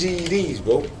dudes get their GEDs,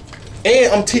 bro.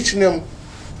 And I'm teaching them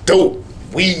dope,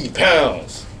 weed,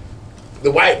 pounds.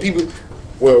 The white people,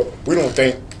 well, we don't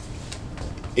think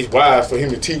it's wise for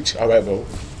him to teach. All right, bro.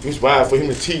 It's wise for him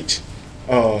to teach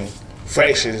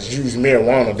fractions, use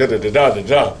marijuana,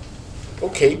 da-da-da-da-da-da.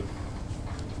 Okay.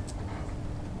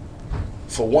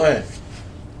 For one,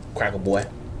 cracker boy,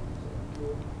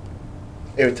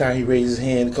 every time he raises his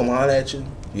hand to come holler at you,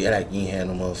 you act like you ain't had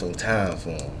no motherfucking time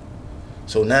for him.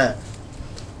 So now,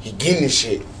 he getting this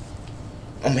shit.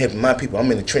 I'm helping my people. I'm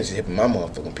in the trenches helping my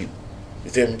motherfucking people. You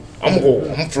feel me? I'm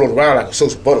gonna float around like a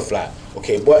social butterfly.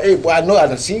 Okay, boy, hey, boy, I know I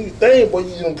done seen the thing, boy,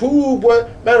 you done proved, boy.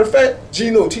 Matter of fact,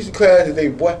 Gino teaching class today,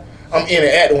 boy. I'm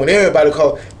interacting with everybody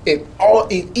because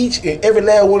in each and every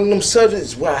last one of them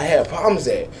subjects where I had problems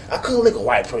at. I couldn't look a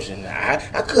white person in the eye.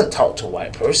 I couldn't talk to a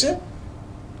white person.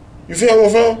 You feel where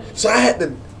I'm from? So I had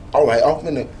to, all right, I'm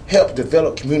gonna help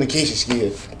develop communication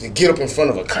skills to get up in front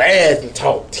of a class and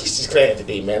talk. Teach this class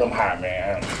today, man. I'm high,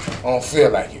 man. I don't feel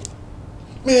like it.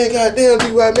 Man, goddamn,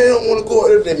 D-Y, man, I don't want to go out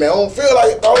there today, man. I don't feel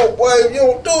like it, dog, boy. If you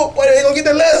don't do it, boy, they ain't gonna get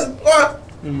the lesson,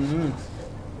 boy.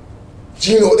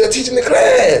 Gino, they're teaching the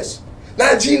class.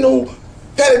 Now Gino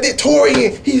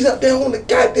valedictorian. He's up there on the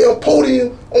goddamn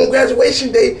podium on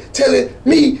graduation day telling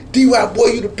me, DY, boy,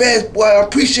 you the best, boy. I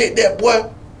appreciate that, boy.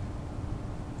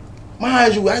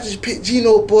 Mind you, I just picked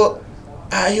Gino Buck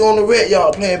out here on the red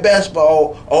yard playing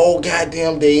basketball all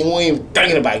goddamn day. He wasn't even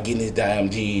thinking about getting his damn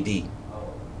GED.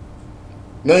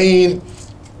 No, he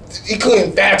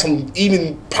couldn't fathom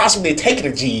even possibly taking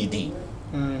a GED.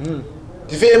 You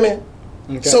feel me?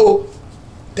 Okay. So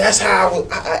that's how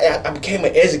I became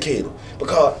an educator,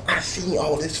 because I seen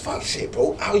all this fuck shit,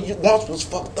 bro. I once was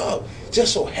fucked up.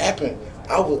 Just so happened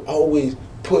I was always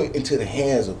put into the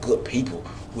hands of good people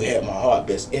who had my heart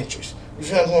best interest. You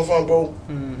feel where I'm coming from, bro?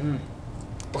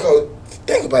 Because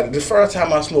think about it. The first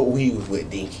time I smoked weed was with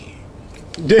Dinky.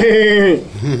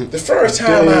 Dang. The first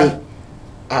time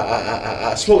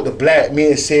I smoked the black, me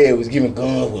and said was giving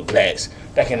guns with blacks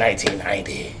back in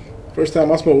 1990. First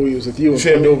time I smoked weed was with you in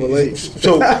Feel me? Dover Lake.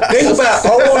 So think about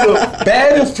all the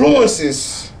bad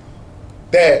influences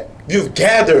that you've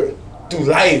gathered through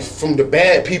life from the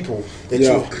bad people that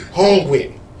you hung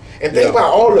with. And think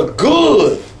about all the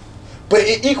good. But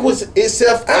it equals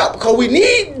itself out because we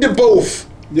need the both.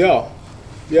 Yeah.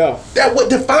 That's what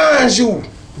defines you.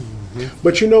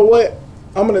 But you know what?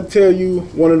 I'm going to tell you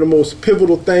one of the most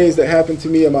pivotal things that happened to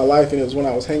me in my life, and it was when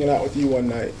I was hanging out with you one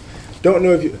night. Don't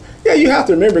know if you... Yeah, you have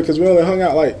to remember, because we only hung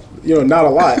out, like, not a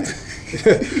lot.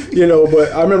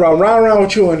 But I remember I'm riding around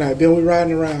with you one night, Bill. We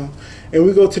riding around, and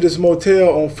we go to this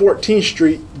motel on 14th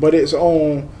Street, but it's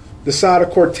on the side of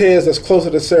Cortez that's closer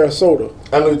to Sarasota.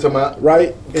 I know you're talking about.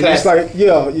 Right? And it's like,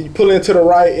 you pull into the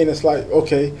right, and it's like,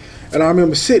 okay. And I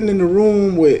remember sitting in the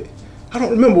room with... I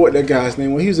don't remember what that guy's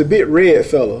name was. He was a bit red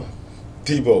fella.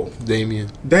 Debo.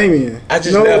 Damien. I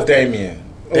just left Damien.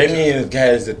 Okay. Damien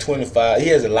has a 25. He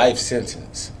has a life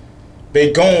sentence.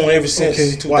 Been gone ever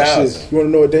since 2000. Watch this. You want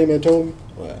to know what Damien told me?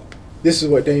 What? This is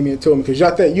what Damien told me, because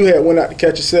I think you had went out to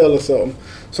catch a cell or something.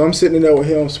 So I'm sitting in there with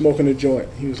him smoking a joint.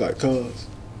 He was like, "Cuz,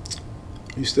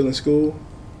 you still in school?"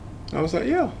 I was like,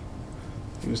 "Yeah."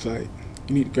 He was like,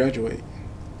 "You need to graduate."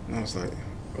 And I was like,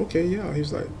 "Okay, yeah." He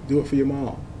was like, "Do it for your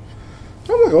mom."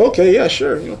 I'm like, "Okay, yeah,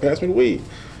 sure. Pass me the weed."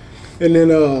 And then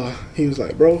he was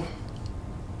like, "Bro,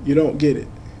 you don't get it."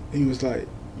 He was like,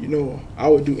 "I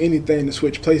would do anything to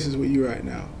switch places with you right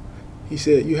now." He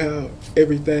said, "You have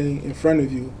everything in front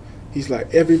of you." He's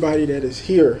like, "Everybody that is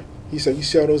here," he said, "you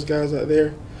see all those guys out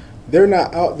there? They're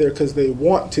not out there because they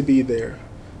want to be there.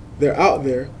 They're out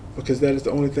there because that is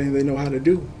the only thing they know how to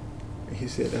do." And he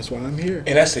said, "That's why I'm here."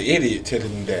 And that's an idiot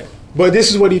telling you that. But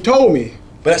this is what he told me.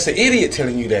 But that's an idiot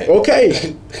telling you that.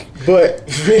 Okay, but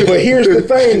here's the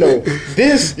thing though.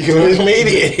 This is an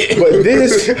idiot. But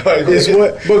this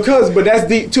is but that's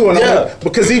deep too, and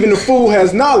because even the fool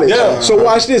has knowledge. Yeah. So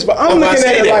watch this. But I'm looking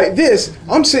at it like this.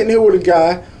 I'm sitting here with a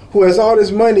guy who has all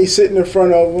this money sitting in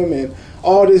front of him, and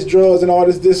all this drugs and all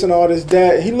this and all this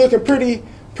that. He looking pretty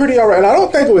all right. And I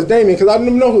don't think it was Damien, because I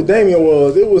didn't know who Damien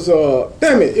was. It was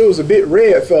it was a bit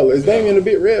red fella. Is Damien a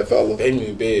bit red fella?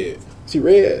 Damien bad. Is he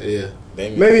red? Yeah.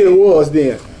 Damien maybe it was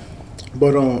then.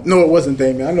 But no, it wasn't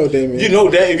Damien. I know Damien. You know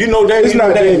that if you know Damien, it's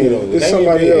not Damien. It's Damien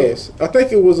somebody bad. else. I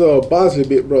think it was Bosley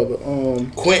bit brother.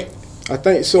 Quint. I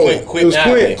think so. Quint It was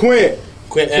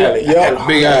Quint Alley. Yeah,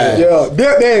 big eyes. Yeah,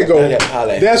 there you go.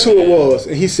 That's who it was.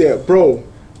 And he said, "Bro,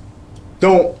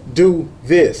 don't do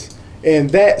this." And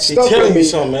that stuck with me,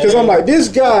 because I'm like, this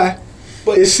guy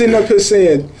is sitting up here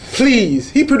saying, "Please."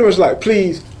 He pretty much like,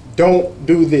 "Please don't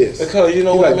do this." Because you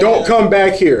know what? Like, don't come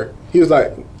back here. He was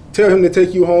like, "Tell him to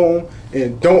take you home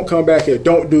and don't come back here.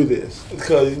 Don't do this."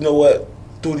 Because you know what?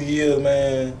 Through the years,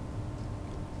 man,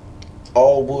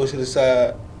 all bullshit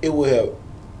aside, it would have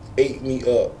ate me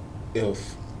up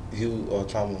if you or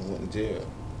Trauma went to jail.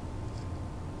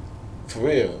 For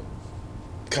real.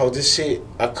 Because this shit,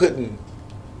 I couldn't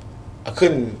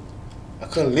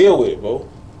live with it, bro.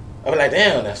 I was like,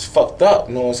 damn, that's fucked up.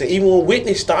 You know what I'm saying? Even when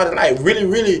Whitney started, like,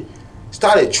 really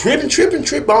started tripping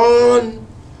on,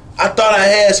 I thought I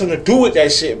had something to do with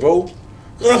that shit, bro. You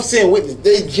know what I'm saying? Whitney,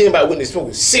 they came about Whitney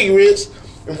smoking cigarettes,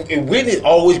 and Whitney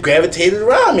always gravitated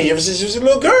around me ever since she was a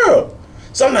little girl.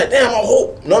 So I'm like, damn, I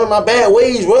hope none of my bad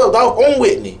ways rubbed off on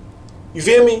Whitney. You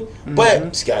feel me? Mm-hmm.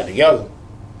 But she got it together.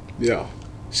 Yeah.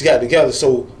 She got it together.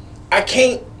 So I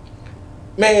can't,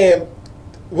 man,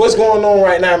 what's going on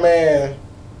right now, man,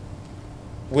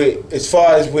 as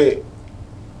far as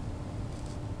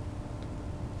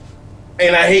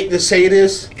and I hate to say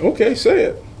this. Okay, say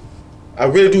it. I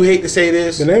really do hate to say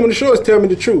this. The name of the show is Tell Me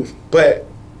the Truth. But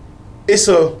it's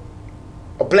a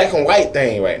black and white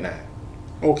thing right now.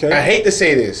 Okay. I hate to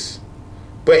say this.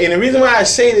 And the reason why I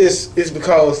say this is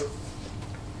because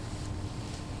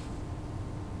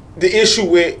the issue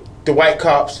with the white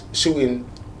cops shooting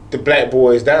the black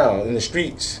boys down in the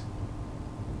streets.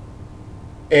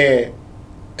 And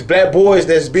the black boys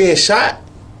that's being shot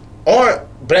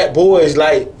aren't black boys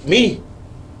like me,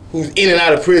 who's in and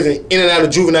out of prison, in and out of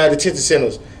juvenile detention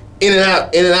centers, in and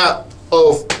out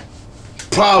of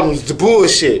problems, the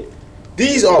bullshit.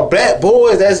 These are black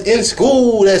boys that's in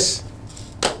school, that's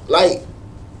like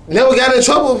never got in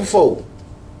trouble before.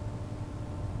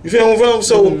 You feel what I'm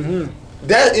saying? So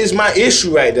that is my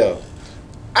issue right there.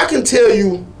 I can tell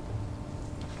you,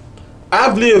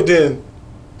 I've lived in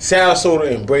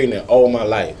Sarasota and Bradenton all my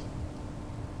life.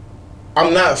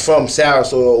 I'm not from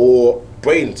Sarasota or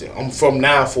Bradenton. I'm from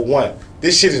 941.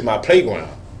 This shit is my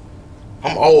playground.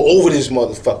 I'm all over this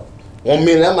motherfucker. 1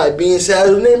 minute I might be in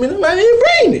Sarasota, next minute I might be in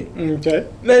Bradenton. Okay.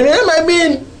 Next minute I might be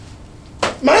in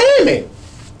Miami.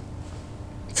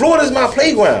 Florida's my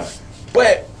playground.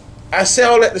 But I say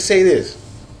all that to say this.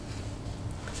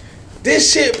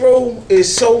 This shit, bro,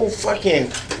 is so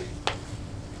fucking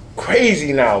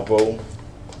crazy now, bro.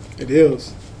 It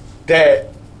is. That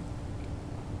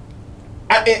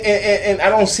I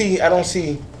don't see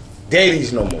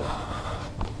daddies no more.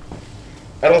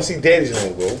 I don't see daddies no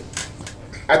more, bro.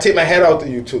 I take my hat off to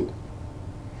you too.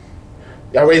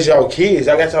 Y'all raise y'all kids.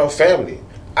 Y'all got y'all family.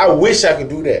 I wish I could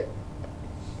do that.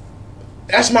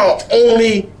 That's my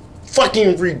only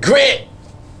fucking regret.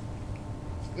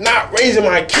 Not raising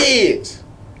my kids.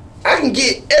 I can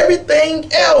get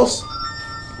everything else,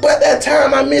 but that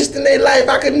time I missed in their life,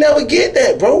 I could never get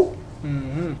that, bro.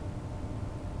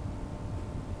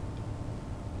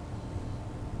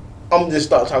 I'm just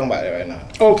start talking about it right now.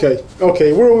 Okay.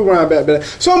 Where are we going back?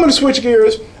 So I'm going to switch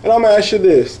gears, and I'm going to ask you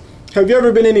this: have you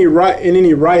ever been in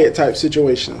any riot type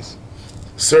situations?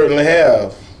 Certainly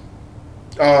have.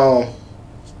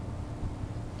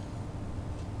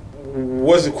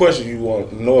 What's the question you want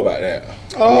to know about that?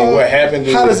 I mean, what happened?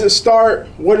 How does it start?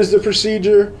 What is the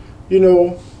procedure? You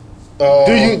know,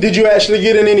 did you actually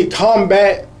get in any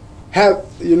combat? That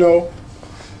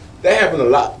happened a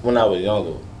lot when I was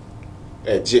younger.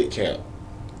 At JIT camp,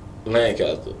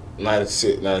 Lancaster,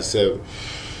 96, 97.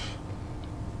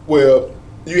 Well,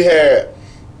 you had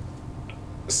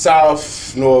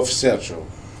South, North, Central.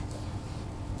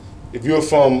 If you're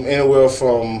from anywhere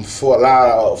from Fort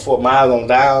Miles on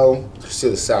down,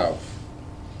 consider South.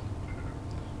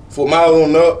 Fort Miles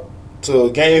on up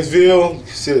to Gainesville,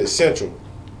 consider Central.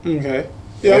 Okay.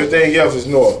 Yeah. Everything else is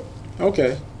North.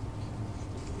 Okay.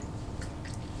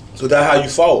 So that's how you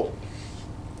fought.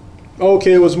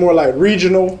 Okay, it was more like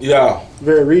regional. Yeah.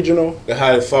 Very regional. That's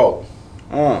how they fought.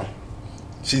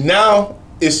 See, now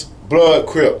it's blood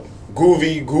crip.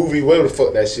 Groovy, whatever the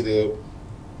fuck that shit is.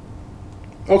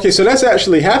 Okay, so that's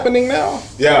actually happening now?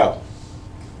 Yeah.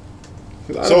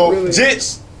 So,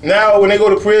 JITs, now when they go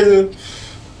to prison,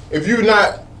 if you're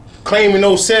not claiming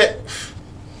no set,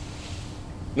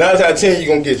 9 out of 10 you're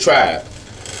going to get tried.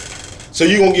 So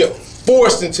you're going to get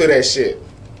forced into that shit.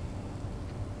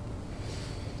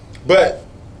 But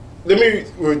let me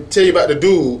tell you about the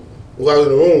dude who I was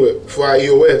in the room with before I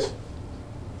EOS.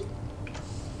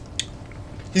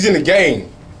 He's in the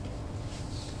gang.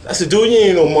 I said, dude, you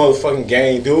ain't no motherfucking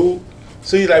gang, dude.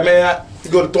 So he's like, man,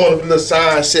 you go to throwing a little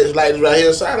sign, shit like this right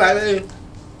here. So I'm like, man,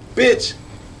 bitch,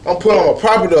 I'm putting all my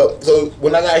property up. So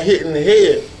when I got hit in the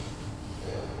head,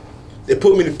 they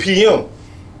put me to PM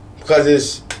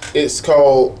because it's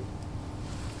called,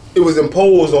 it was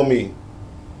imposed on me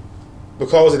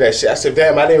because of that shit. I said,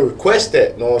 damn, I didn't request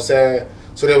that, you know what I'm saying?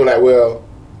 So they were like, well,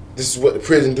 this is what the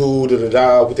prison do,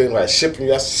 da-da-da, but then like shipping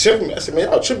me. I said, shipping me? I said, man,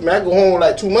 y'all tripping me. I go home in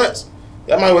like 2 months.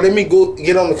 Y'all might well let me go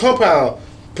get on the compound,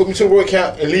 put me to the work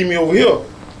camp, and leave me over here.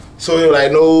 So they were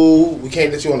like, no, we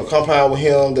can't let you on the compound with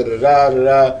him, da-da-da,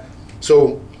 da-da.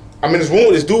 So I'm in this room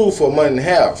with this dude for a month and a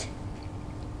half.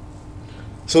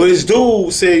 So this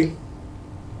dude say,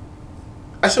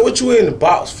 I said, what you in the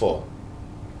box for?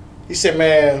 He said,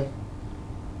 man,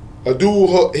 a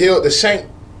dude held the shank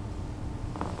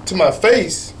to my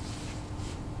face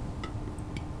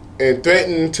and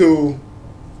threatened to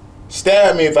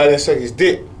stab me if I didn't suck his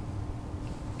dick.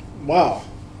 Wow.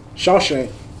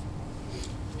 Shawshank.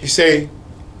 He say,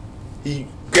 he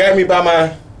grabbed me by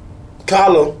my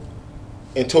collar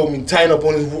and told me to tighten up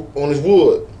on his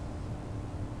wood.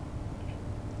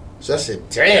 So I said,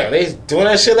 damn, they doing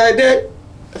that shit like that?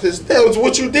 I said, that was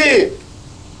what you did.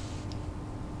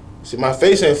 He said, my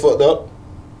face ain't fucked up.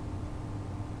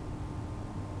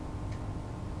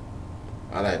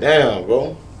 I'm like, damn,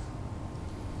 bro.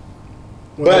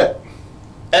 But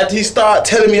after he started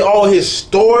telling me all his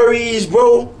stories,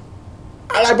 bro,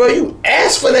 I like, bro, you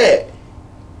asked for that.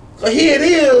 So here it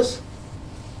is.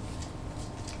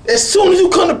 As soon as you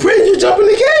come to prison, you jump in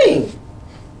the game.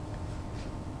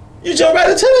 You jump right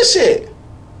into this shit.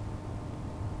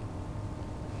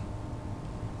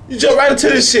 You jump right into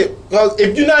this shit. Because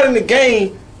if you're not in the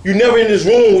game, you're never in this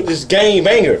room with this game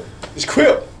banger. This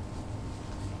Crip.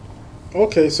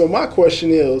 Okay, so my question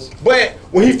is, But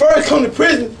when he first come to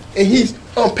prison and he's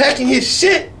unpacking his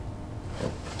shit,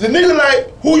 the nigga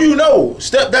like, who you know?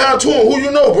 Step down to him, who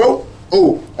you know, bro?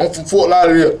 Oh, I'm from Fort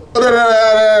Lauderdale.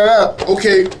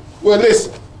 Okay, well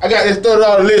listen, I got this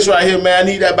 $30 list right here, man. I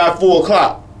need that by 4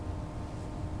 o'clock.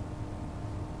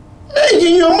 Man, give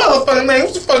you a motherfucking name.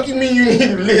 What the fuck you mean you need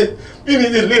a list? You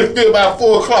need this list filled by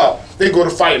 4 o'clock. They go to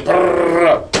fight.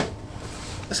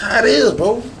 That's how it is,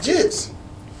 bro. Jits.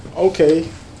 okay,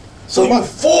 So you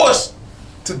forced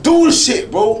to do the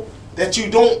shit, bro, that you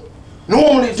don't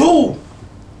normally do.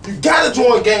 You gotta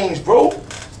join games, bro.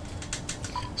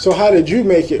 so how did you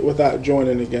make it without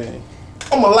joining the game?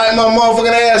 I'ma light my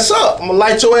motherfucking ass up. I'ma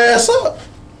light your ass up.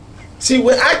 See,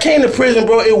 when I came to prison,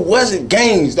 bro, it wasn't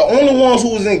gangs. The only ones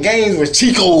who was in gangs was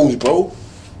Chicos, bro.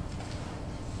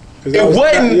 'Cause It that was-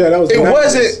 wasn't. yeah, that was It the 90s.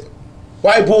 wasn't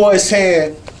white boys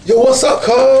saying, "Yo, what's up,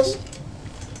 cuz?"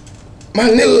 My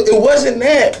nigga, it wasn't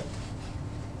that.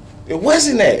 It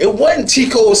wasn't that. It wasn't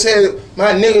Chico saying,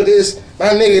 "My nigga this, my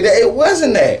nigga that." It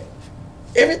wasn't that.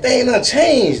 Everything done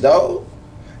changed, dog.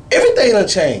 Everything done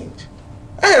changed.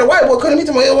 I had a white boy come to me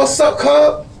to me, "Yo, what's up,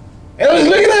 cuz?" And I was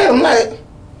looking at him like,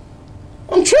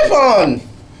 I'm tripping.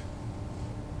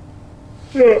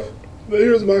 Yeah, but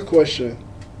here's my question.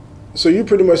 So you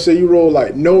pretty much say you roll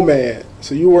like nomad.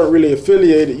 So you weren't really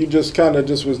affiliated. You just kind of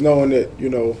just was knowing that, you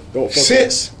know, don't fuck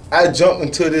Since I jumped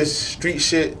into this street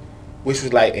shit, which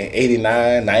was like in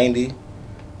 89, 90,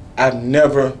 I've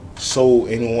never sold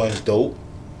anyone's dope.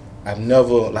 I've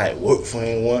never like worked for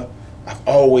anyone. I've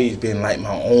always been like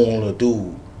my own little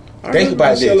dude. I Think remember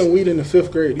about you selling this. weed in the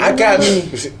 5th grade. You I got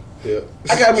remember? me,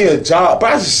 I got me a job,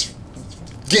 but I just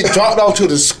get dropped off to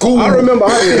the school. I remember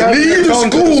I used to have leave to the come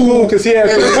to the school because he had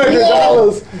and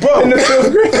 $300 bro. in the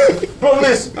 5th grade. Bro,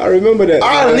 listen. I remember that.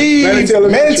 I leave Manatee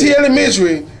Elementary. Manatee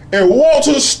Elementary and walk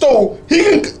to the store. He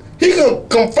can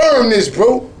confirm this,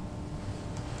 bro.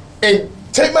 And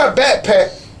take my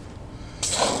backpack,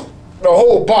 the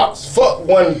whole box. Fuck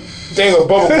one thing of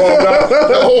bubble gum, dog.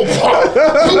 The whole box.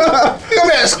 I'm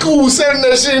at school selling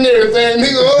that shit and everything,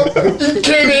 nigga. You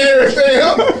candy and everything,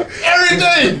 huh?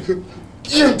 Everything.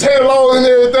 You tail long and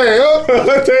everything, huh?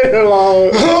 Taylor Law.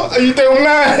 Huh? You think I'm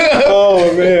lying?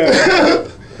 Oh man.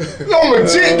 I'm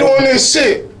legit doing this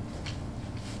shit.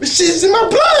 This shit's in my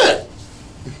blood.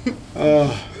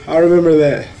 I remember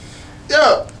that.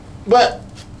 Yeah, but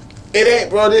it ain't,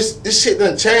 bro. This shit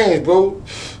done changed, bro.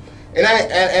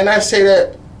 And I say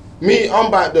that I'm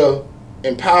about the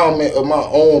empowerment of my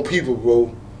own people, bro.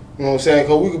 You know what I'm saying?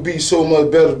 Cause we could be so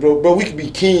much better, bro. Bro, we could be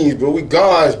kings, bro. We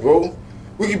gods, bro.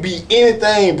 We could be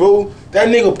anything, bro. That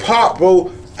nigga Pop,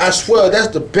 bro. I swear that's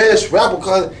the best rapper,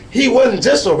 cause he wasn't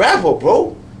just a rapper,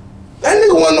 bro. That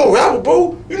nigga wasn't no rapper,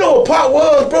 bro. You know what Pop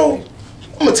was, bro?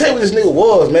 I'm gonna tell you what this nigga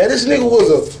was, man. This nigga was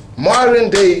a modern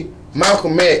day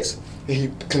Malcolm X. And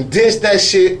he condensed that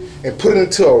shit and put it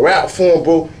into a rap form,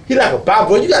 bro. He like a Bob,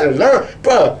 bro. You gotta learn,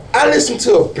 bro. I listened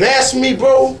to a Blasphemy,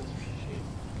 bro.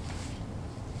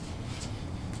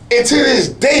 And to this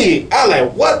day, I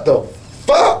like, what the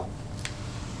fuck?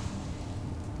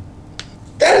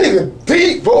 That nigga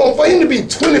deep, bro. And for him to be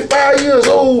 25 years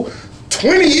old,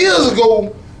 20 years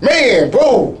ago, man,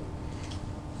 bro.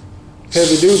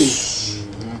 Heavy duty.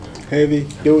 Heavy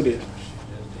duty.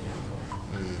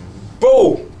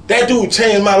 Bro, that dude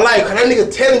changed my life. Cause that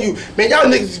nigga telling you, man, y'all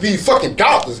niggas be fucking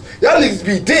doctors. Y'all niggas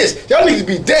be this. Y'all niggas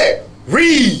be that.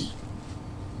 Read,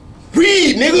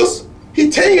 niggas. He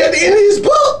telling you at the end of his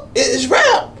book, it's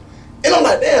rap. And I'm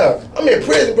like, damn, I'm in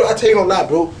prison, bro. I tell you no lie,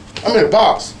 bro. I'm in the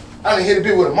box. I done hit a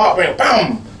bit with a mop, man.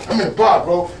 Bam! I'm in the box,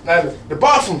 bro. Now, the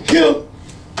box from here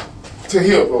to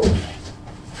here, bro. This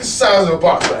is the size of the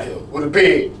box right here, with a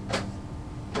bed.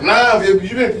 Now, you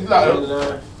been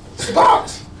like, it's a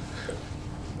box.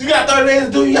 You got 30 days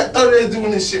to do, you got 30 days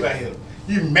doing this shit right here.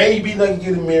 You may be lucky to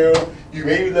get a mirror. You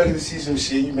may be lucky to see some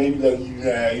shit. You may be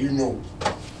lucky, you know.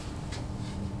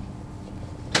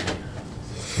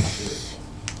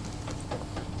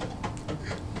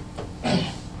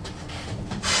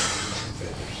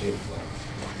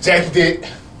 Jackie Dick.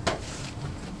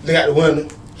 Look out the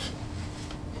window.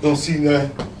 Don't see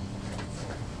nothing.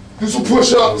 Do some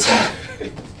push-ups.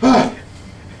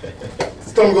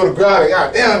 Stomach go to ground.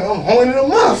 God damn, I'm honing in a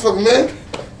motherfucker, man.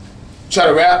 Try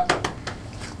to rap.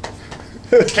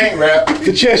 Can't rap.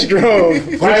 The chest drum.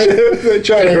 Right? Try to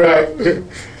Can't rap. rap.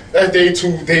 That's day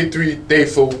 2, day 3, day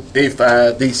 4, day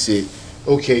 5, day 6.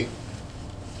 Okay.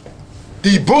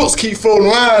 These books keep floating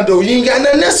around though. You ain't got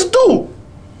nothing else to do.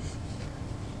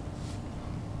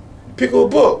 Pick up a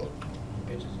book.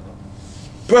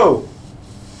 Bro,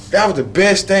 that was the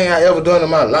best thing I ever done in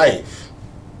my life.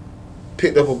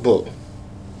 Picked up a book.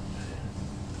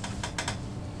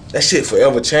 That shit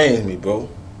forever changed me, bro.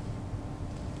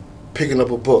 Picking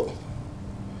up a book.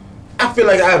 I feel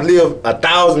like I've lived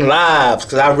 1,000 lives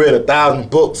because I read 1,000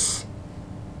 books.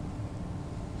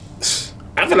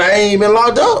 I feel like I ain't been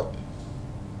locked up.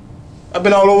 I've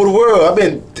been all over the world. I've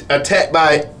been attacked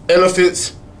by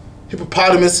elephants,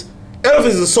 hippopotamus.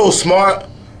 Elephants are so smart.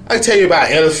 I can tell you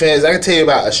about elephants. I can tell you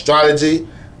about astrology,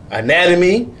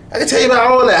 anatomy. I can tell you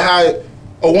about all that,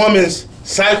 how a woman's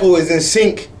cycle is in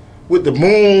sync with the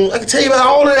moon. I can tell you about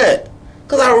all of that.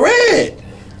 Because I read.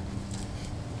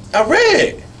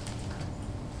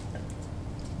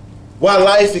 Why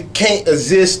life can't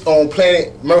exist on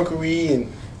planet Mercury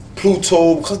and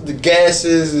Pluto because of the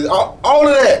gases and all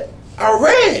of that. I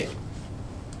read.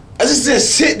 I just didn't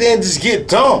sit there and just get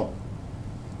dumb.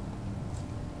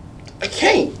 I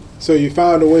can't. So you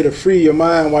found a way to free your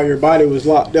mind while your body was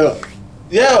locked up.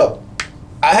 Yeah,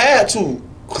 I had to,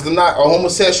 because I'm not a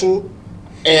homosexual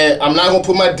and I'm not going to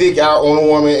put my dick out on a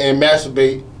woman and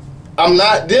masturbate. I'm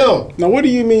not them. Now, what do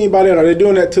you mean by that? Are they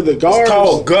doing that to the guards? It's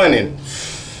called gunning.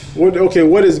 What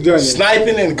is gunning?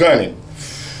 Sniping and gunning.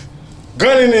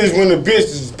 Gunning is when the bitch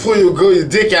just pull your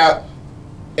dick out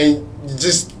and you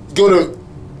just go to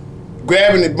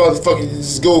grabbing the motherfucker. You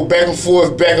just go back and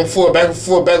forth, back and forth, back and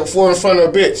forth, back and forth in front of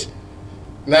a bitch.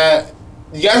 Now,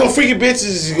 you got some freaky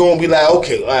bitches you're going to be like,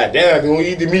 okay, all right, damn, you're going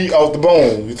to eat the meat off the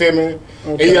bone. You feel me?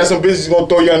 Okay. And you got some bitches going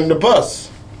to throw you under the bus.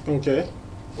 Okay.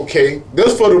 Okay,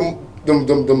 that's for them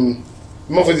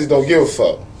motherfuckers don't give a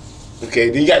fuck. Okay,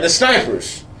 then you got the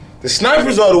snipers. The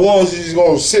snipers are the ones who's just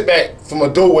gonna sit back from a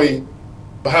doorway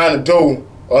behind the door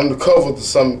or under cover or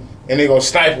something, and they gonna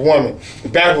snipe a woman. The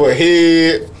back of her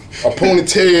head, a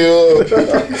ponytail,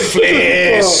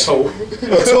 flesh,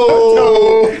 a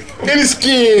toe, any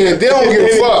skin. They don't give a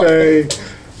fuck. They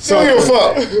don't give a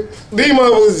fuck. These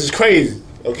motherfuckers is crazy,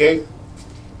 okay?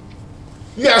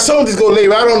 You got some just go lay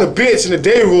right on the bench in the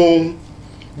day room.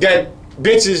 Got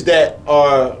benches that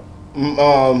are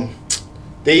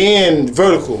they in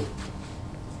vertical.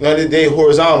 You know, they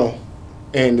horizontal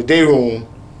in the day room.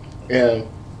 And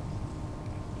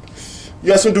you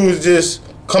got some dudes just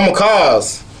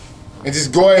kamikaze and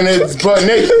just go in there just butt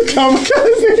naked.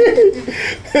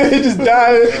 Kamikaze. They just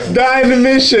die in the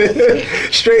mission.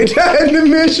 Straight die in the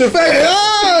mission.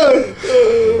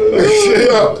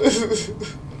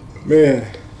 Man.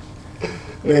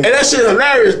 And that shit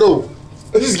hilarious though.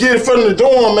 Just get in front of the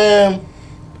dorm, man,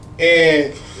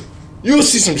 and you'll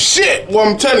see some shit. What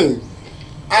I'm telling you,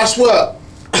 I swear.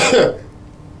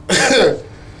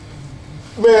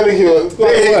 Man,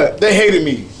 they hated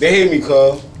me. They hated me,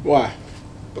 cuz. Why?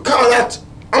 Because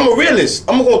I'm a realist.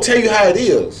 I'm gonna tell you how it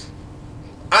is.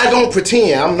 I don't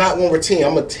pretend. I'm not gonna pretend.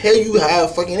 I'm gonna tell you how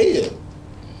it fucking is.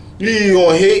 You either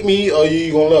gonna hate me or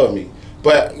you gonna love me.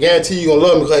 But I guarantee you gonna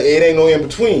love me because it ain't no in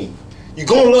between. You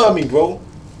gonna love me, bro.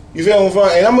 You feel what I'm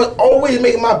saying? And I'm gonna always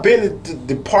make my business to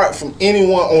depart from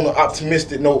anyone on an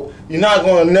optimistic note. You're not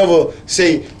gonna never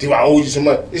say, dude, I owe you some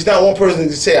money. It's not one person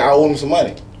to say I owe him some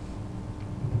money.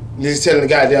 You're just telling the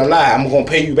goddamn lie. I'm gonna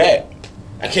pay you back.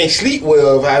 I can't sleep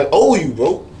well if I owe you,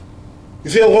 bro.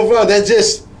 You feel what I'm saying?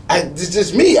 That's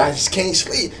just me. I just can't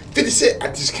sleep. 50 cents. I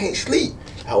just can't sleep.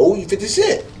 I owe you 50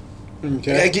 cents.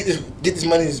 Okay. I gotta get this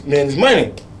money, this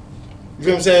money. You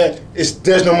feel what I'm saying?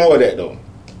 There's no more of that though.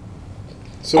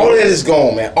 So all of that is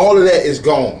gone, man. All of that is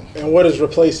gone. And what has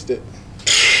replaced it?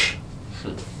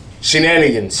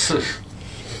 Shenanigans. And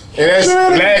that's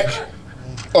lack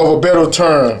of a better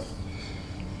term.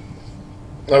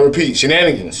 I repeat,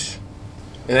 shenanigans.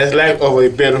 And that's lack of a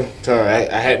better term.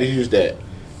 I had to use that.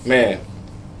 Man,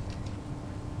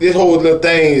 this whole little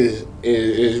thing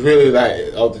is really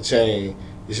like off the chain.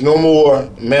 There's no more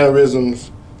mannerisms.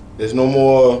 There's no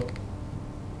more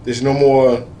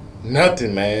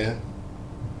nothing, man.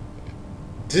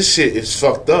 This shit is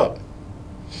fucked up.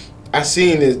 I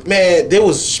seen this, man, they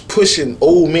was pushing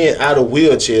old men out of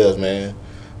wheelchairs, man.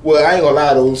 Well, I ain't gonna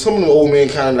lie though, some of them old men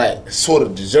kind of like sort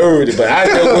of deserved it, but I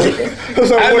never would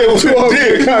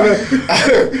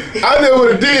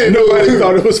have did. Nobody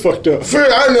thought it was fucked up.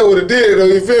 I never would have did though,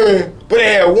 you feel me? But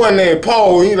they had one named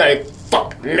Paul, and he like,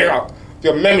 fuck, nigga.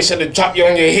 Your mammy should have dropped you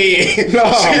on your head. No.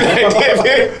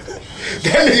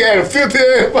 That nigga had a 50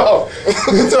 ass ball.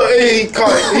 So he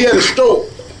had a stroke.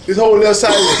 His whole left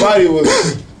side of his body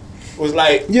was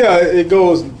like, yeah, it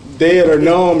goes dead or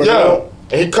numb or numb.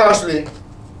 And he constantly,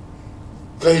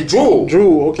 cause he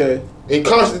drool. Okay. He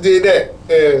constantly did that,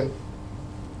 and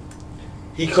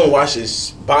he couldn't wash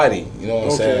his body. You know what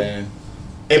I'm saying?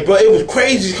 And but it was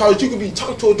crazy because you could be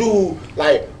talking to a dude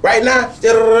like right now,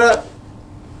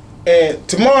 and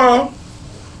tomorrow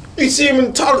you see him in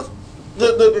the toilet,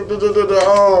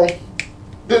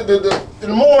 in the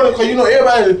morning, because you know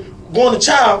everybody going to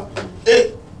chow,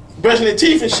 brushing their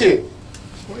teeth and shit.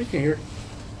 Well, you can hear.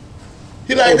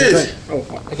 He like this. Oh,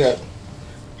 okay.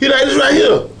 He like this right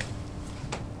here.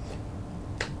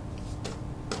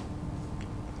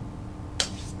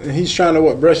 And he's trying to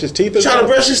what? Brush his teeth? Trying to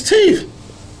brush his teeth.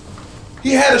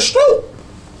 He had a stroke.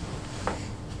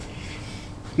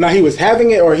 Now he was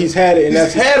having it, or he's had it, and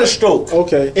He's had a stroke.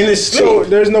 Okay. In his sleep. So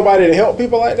there's nobody to help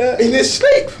people like that? In his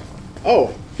sleep.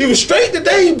 Oh. He was straight the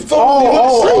day before he went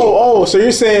to sleep. Oh. So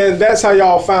you're saying that's how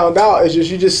y'all found out? Is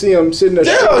just you just see him sitting there?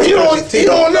 Yeah, he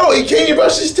don't know. He can't even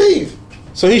brush his teeth.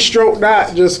 So he stroked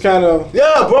out, just kind of.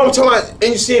 Yeah, bro. I'm talking about,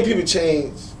 and you seeing people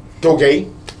change, go gay,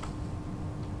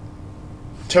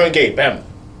 turn gay, bam.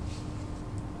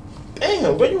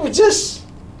 Damn, but you were just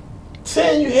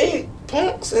saying you hate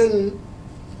punks and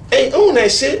ain't on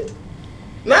that shit.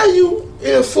 Now you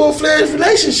in a full-fledged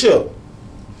relationship.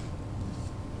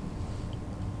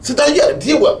 So now you gotta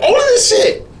deal with all of this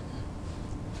shit.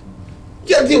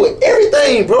 You gotta deal with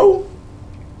everything, bro.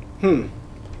 You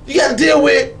gotta deal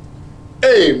with,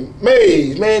 hey,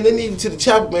 Maze, man, they need you to the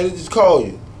chopper, man, they just call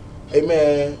you. Hey,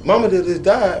 man, mama just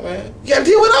died, man. You gotta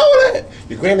deal with all that.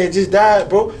 Your granddad just died,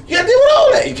 bro. You gotta deal with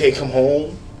all that. You can't come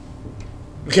home.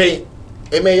 You can't,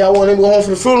 hey, man, y'all want him to go home for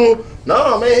the funeral?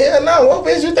 No, man, hell no. What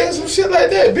bitch you think some shit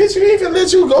like that? Bitch, we ain't finna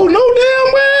let you go no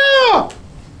damn well.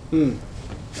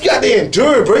 You got to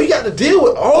endure, bro. You got to deal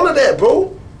with all of that,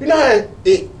 bro. You know how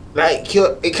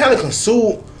it kind of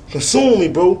consumed me,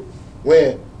 bro.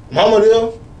 When mama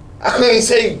there, I couldn't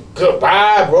say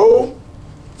goodbye, bro.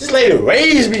 This lady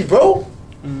raised me, bro.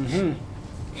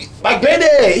 My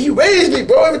granddad, he raised me,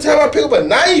 bro. Every time I pick up a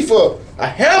knife or a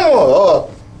hammer or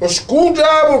a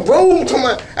screwdriver, bro, I'm talking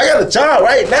about, I got a job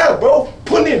right now, bro.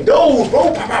 Putting in doors,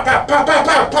 bro. Pop, pop, pop, pop, pop,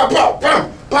 pop, pop, pop, pop,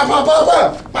 pop, pop, pop,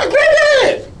 pop. My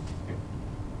granddad.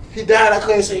 He died, I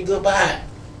couldn't say goodbye.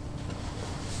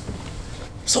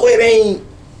 So it ain't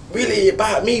really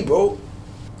about me, bro.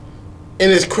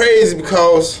 And it's crazy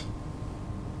because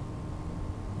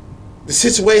the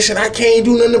situation, I can't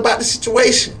do nothing about the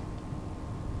situation.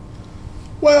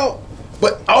 Well,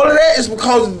 but all of that is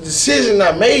because of the decision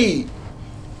I made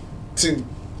to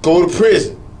go to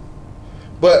prison.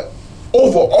 But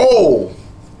overall,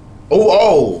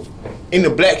 in the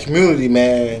black community,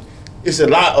 man, it's a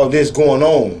lot of this going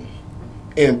on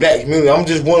in the black community. I'm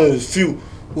just one of the few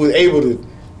who was able to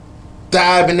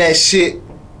dive in that shit,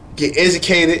 get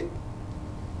educated,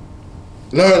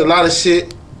 learn a lot of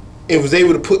shit, and was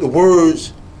able to put the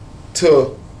words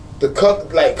to the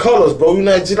colors, bro. You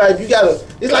know, just like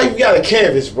it's like you got a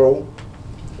canvas, bro.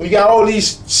 When you got all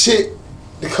these shit,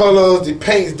 the colors, the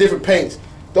paints, different paints.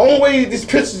 The only way these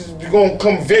pictures is gonna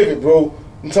come vivid, bro.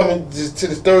 I'm talking just to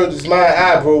the third, just my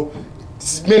eye, bro.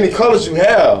 As many colors you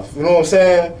have, you know what I'm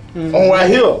saying? On right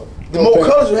here. The more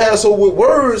colors you have, so with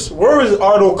words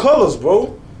are those colors,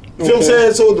 bro. You feel what I'm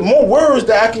saying? So the more words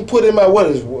that I can put in my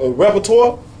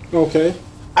repertoire,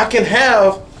 I can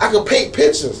paint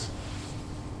pictures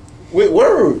with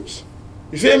words.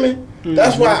 You feel me?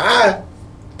 That's why I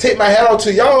take my hat off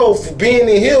to y'all for being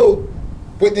in here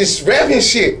with this rapping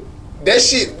shit. That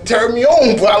shit turned me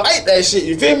on, but I like that shit.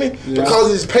 You feel me? Yeah.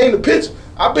 Because it's painting a picture.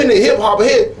 I've been a hip hop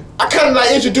head. I kind of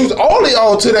like introduced all of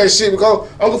y'all to that shit because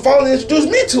Uncle Father introduced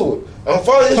me to it. Uncle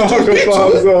Father introduced me to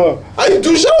it. I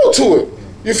introduced y'all to it.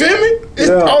 You feel me? It's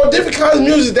all different kinds of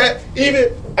music that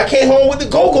even I came home with the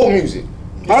go-go music.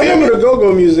 I remember the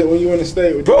go-go music when you went to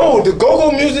stay with bro, the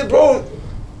go-go music, bro,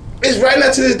 it's right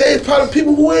now to this day, it's probably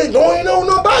people who don't even know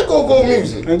about go-go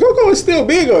music. And go-go is still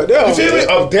big up there. You feel me?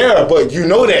 Up there, but you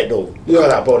know that though.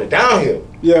 Because I brought it down here.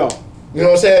 Yeah. You know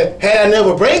what I'm saying? Had I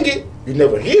never bring it, you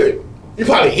never hear it. You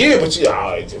probably hear it, but you know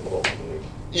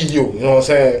what I'm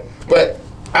saying? But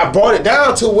I brought it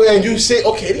down to where you say,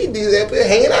 okay, these dudes up there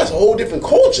hanging out, it's a whole different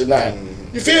culture now.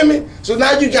 You feel me? So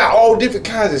now you got all different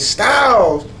kinds of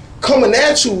styles coming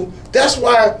at you. That's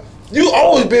why you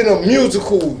always been a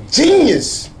musical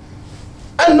genius.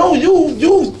 I know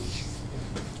you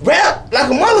rap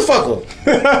like a motherfucker.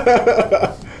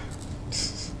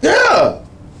 Yeah.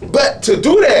 But to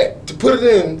do that, to put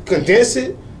it in, condense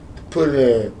it, to put it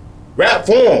in rap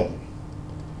form,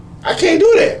 I can't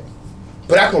do that.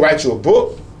 But I can write you a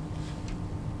book.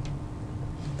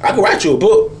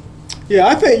 Yeah,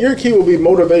 I think your key will be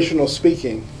motivational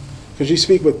speaking, because you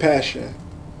speak with passion.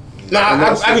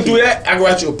 Nah, I can do that. I can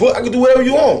write you a book. I can do whatever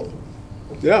you want.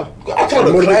 Yeah. I taught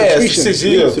a class for 6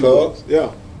 years, cuz.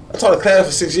 Yeah. I taught a class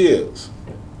for 6 years.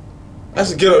 I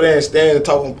used to get up there and stand and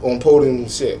talk on podium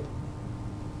and shit.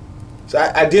 So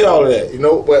I did all of that, you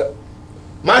know, but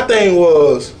my thing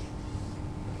was,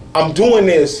 I'm doing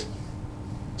this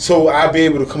so I'll be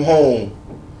able to come home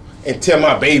and tell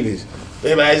my babies,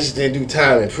 baby, I just didn't do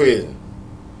time in prison.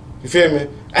 You feel me?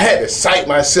 I had to psych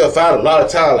myself out a lot of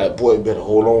times, like, boy, you better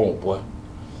hold on, boy.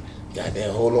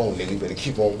 Goddamn, hold on, nigga, you better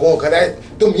keep on going. Cause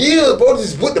them years, bro,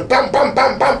 just with the bam, bam,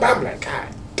 bam, bam, bam, like,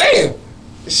 god damn,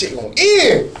 this shit gonna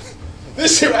end.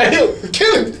 This shit right here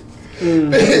killing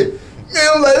me. Man,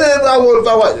 I'm like, if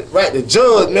I write the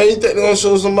judge, man, you think they're gonna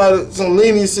show somebody some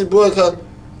leniency, boy, cause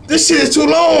this shit is too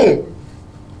long.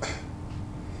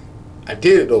 I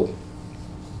did it though.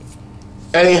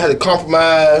 I didn't have to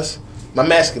compromise my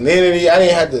masculinity. I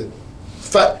didn't have to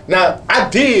fight. Now, I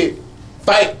did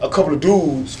fight a couple of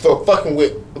dudes for fucking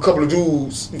with a couple of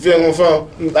dudes. You feel where I'm from?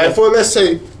 Mm-hmm. Like, let's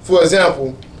say, for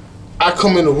example, I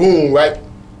come in the room, right?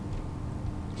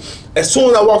 As soon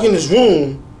as I walk in this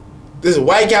room, there's a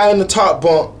white guy in the top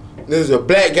bunk, there's a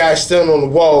black guy standing on the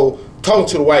wall talking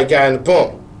to the white guy in the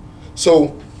bunk. So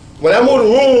when I move the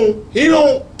room, he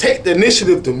don't take the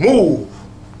initiative to move.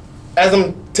 As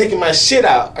I'm taking my shit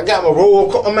out, I got my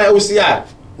roll, I'm at OCI,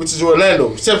 which is Orlando,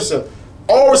 reception center.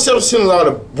 All reception centers are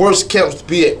the worst camps to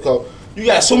be at, because you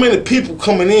got so many people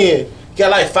coming in. You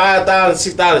got like 5,000,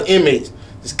 6,000 inmates.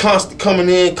 It's constant coming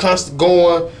in, constant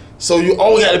going. So you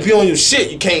always got to be on your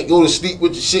shit. You can't go to sleep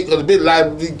with your shit, because the bit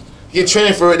liable get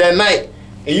transferred that night,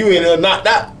 and you in there knocked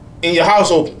out in your house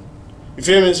open. You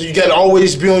feel me? So you got to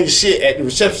always be on your shit at the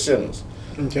reception centers.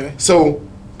 Okay. So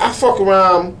I fuck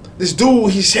around. This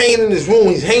dude, he's hanging in his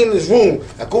room.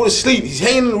 I go to sleep, he's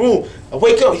hanging in the room. I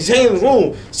wake up, he's hanging in the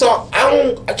room. So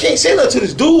I can't say nothing to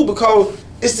this dude because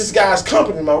it's this guy's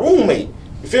company, my roommate.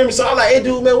 You feel me? So I'm like, hey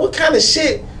dude, man, what kind of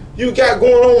shit you got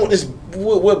going on with this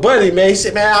with Buddy, man? He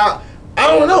said, man, I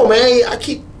don't know, man. I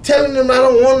keep telling him I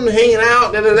don't want him hanging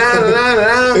out, but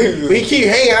he keep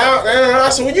hanging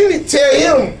out, So well, you need to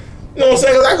tell him, you know what I'm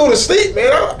saying? Cause I go to sleep,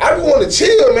 man. I be want to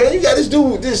chill, man. You got this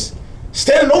dude just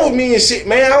standing over me and shit,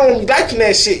 man. I don't be liking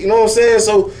that shit, you know what I'm saying?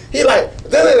 So he like,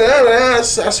 I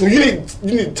said,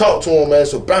 you need to talk to him, man.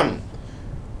 So bam.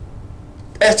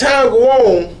 As time go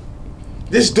on,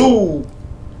 this dude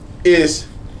is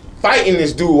fighting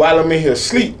this dude while I'm in here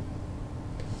asleep.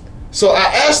 So I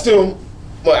asked him,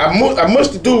 well, I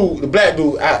mushed the dude, the black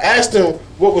dude. I asked him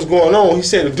what was going on. He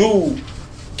said the dude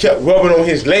kept rubbing on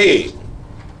his leg,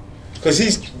 cause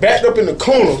he's backed up in the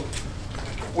corner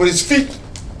with his feet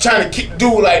trying to kick the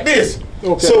dude like this.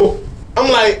 Okay. So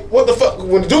I'm like, what the fuck?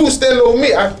 When the dude standing over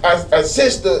me, I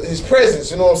sensed his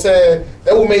presence, you know what I'm saying?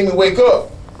 That would make me wake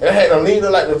up. And I had to lean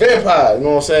like the vampire, you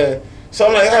know what I'm saying? So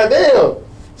I'm like, god damn.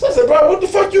 So I said, bro, what the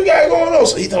fuck you got going on?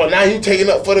 So he thought, now you taking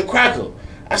up for the cracker.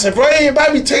 I said, bro, ain't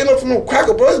about me taking up for no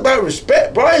cracker, bro. It's about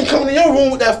respect, bro. I ain't coming to your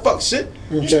room with that fuck shit.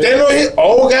 Okay. You standing on here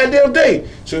all goddamn day.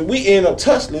 So we end up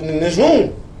tussling in this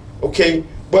room, okay?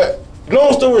 But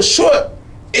long story short,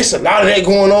 it's a lot of that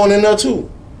going on in there too.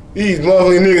 These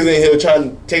motherfucking niggas in here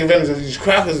trying to take advantage of these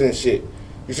crackers and shit.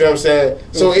 You feel what I'm saying?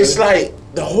 So it's like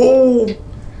the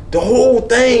whole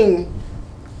thing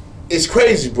is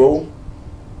crazy, bro.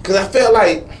 Cause I felt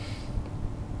like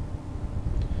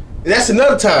that's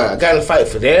another time I got in a fight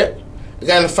for that. I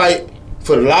got in a fight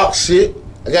for the lock shit.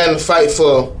 I got in a fight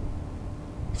for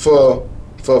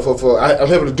I'm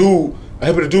helping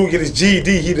the dude get his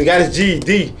GED. He done got his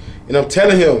GED, and I'm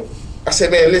telling him, I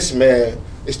said, man, listen, man,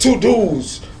 it's two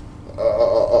dudes,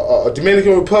 a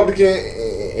Dominican Republican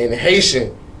and a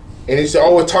Haitian, and he used to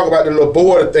always talk about the little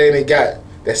border thing they got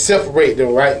that separate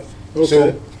them, right? Okay.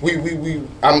 So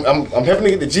I'm helping to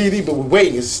get the GED, but we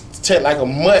waiting. It's take like a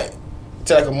month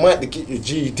to get your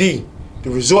GED, the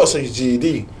results of your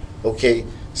GED. Okay,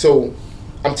 so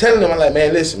I'm telling them, I'm like,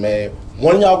 man, listen, man,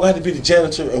 one of y'all gonna have to be the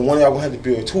janitor and one of y'all gonna have to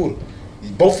be a tutor.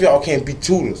 Both of y'all can't be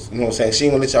tutors, you know what I'm saying? She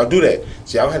ain't gonna let y'all do that.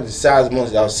 So y'all have to decide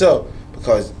amongst y'allself,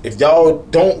 because if y'all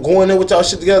don't go in there with y'all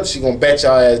shit together, she gonna bat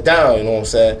y'all ass down, you know what I'm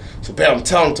saying? So bam, I'm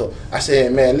telling her, I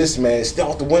said, man, listen, man, stay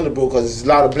off the window, bro, because there's a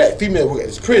lot of black females who at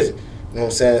this prison, you know what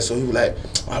I'm saying? So he was like,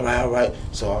 all right.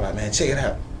 So all right, man, check it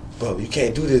out. Bro, you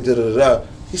can't do this, da-da-da-da.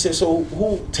 He said, so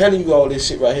who telling you all this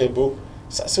shit right here, bro?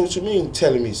 So I said, what you mean who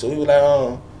telling me? So he was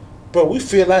like, bro, we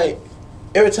feel like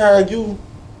every time you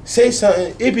say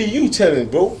something, it be you telling,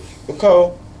 bro,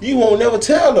 because you won't never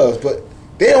tell us. But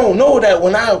they don't know that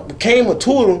when I became a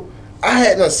tutor, I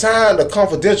hadn't signed a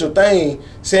confidential thing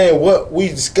saying what we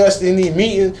discussed in these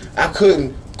meetings. I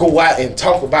couldn't go out and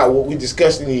talk about what we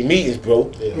discussed in these meetings,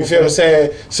 bro. You feel what I'm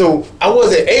saying? So I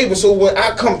wasn't able. So when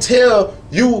I come tell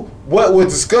you what was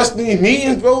discussed in these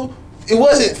meetings, bro, it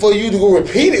wasn't for you to go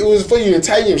repeat it. It was for you to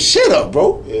tighten your shit up,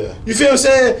 bro. Yeah. You feel what I'm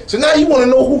saying? So now you want to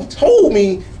know who told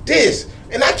me this.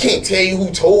 And I can't tell you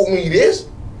who told me this.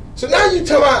 So now you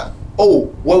talking about,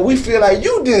 oh, well, we feel like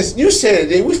you didn't, you said it,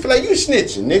 then we feel like you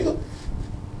snitching, nigga.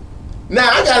 Now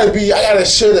I gotta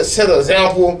set an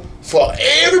example for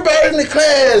everybody in the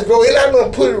class, bro. And I'm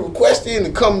gonna put a request in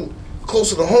to come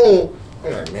closer to home.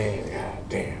 I'm like, man, god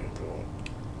damn, bro.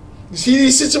 You see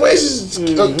these situations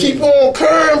keep on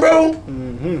occurring, bro?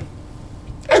 Mm-hmm.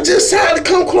 I just decided to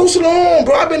come closer to home,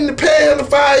 bro. I've been in the panhandle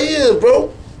 5 years,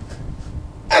 bro.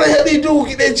 I done helped these dudes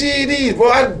get their GEDs, bro.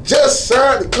 I just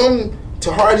decided to come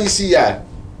to Hardy CI.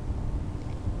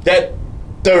 That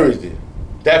Thursday.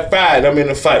 That Friday, I'm in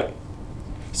the fight.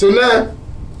 So now,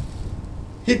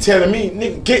 he telling me,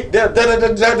 nigga, get da.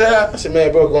 I said,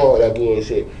 man, bro, go on with that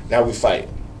bullshit. Now we fight.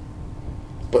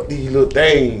 But these little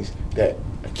things that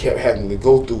I kept having to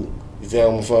go through, you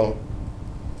feel my phone?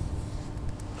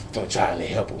 I'm trying to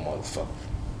help a motherfucker.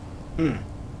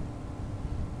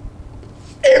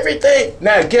 Everything.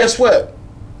 Now, guess what?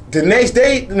 The next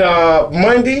day,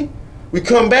 Monday, we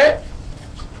come back.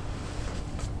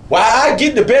 While I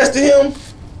get the best of him,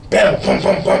 bam, bam,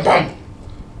 bam, bam, bam.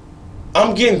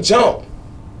 I'm getting jumped.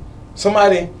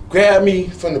 Somebody grabbed me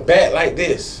from the back like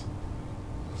this.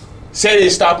 Said they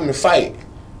stopping the fight.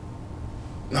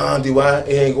 Nah, D.Y., it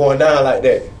ain't going down like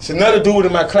that. It's another dude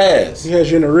in my class. He has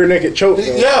you in a rear naked choke. Though.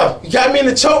 Yeah, he got me in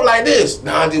the choke like this.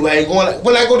 Nah, D.Y., ain't going like,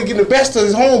 when I go to get the best of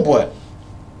his homeboy,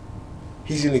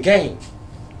 he's in the game.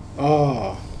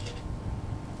 Oh.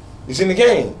 He's in the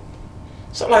game.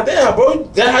 So I'm like, damn, bro,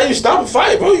 that's how you stop a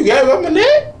fight, bro? You got me up in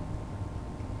there?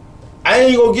 I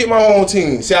ain't gonna get my own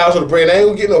team. See, I was on the brain. I ain't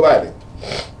gonna get nobody.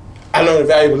 I learned a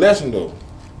valuable lesson though.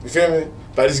 You feel me?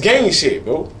 But it's gang shit,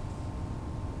 bro.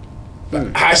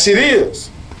 How shit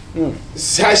is.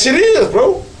 This is how shit is,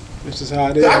 bro. This is how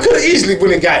it is. I could have easily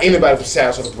went and got anybody from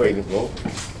South on the brain, bro.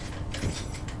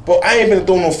 But I ain't been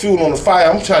throwing no fuel on the fire.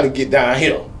 I'm trying to get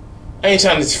downhill. I ain't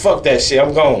trying to fuck that shit.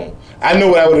 I'm gone. I know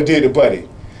what I would have did to Buddy.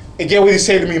 And get what he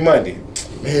said to me Monday.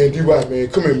 Man, D.Y., man,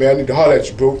 come here, man. I need to holler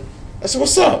at you, bro. I said,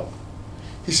 what's up?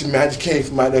 He said, man, I just came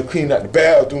from out there cleaning out the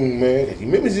bathroom, man. And he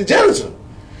met me as the janitor.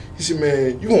 He said,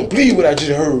 man, you won't believe what I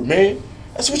just heard, man.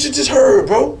 I said, what you just heard,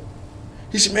 bro?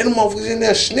 He said, man, them motherfuckers in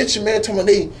there snitching, man, telling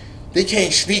me they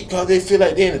can't sleep because they feel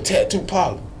like they're in a tattoo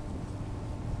parlor.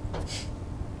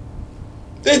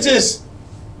 They just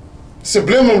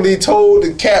subliminally told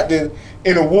the captain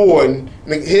in the warden,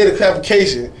 and the head of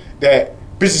classification, that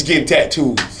bitches getting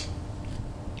tattoos.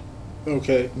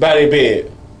 Okay. By their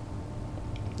bed.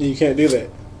 You can't do that.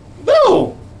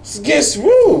 No. It's against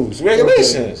rules,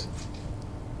 regulations.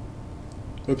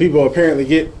 Okay. But people apparently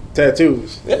get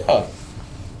tattoos. Yeah.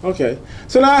 Okay.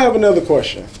 So now I have another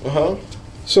question. Uh-huh.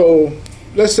 So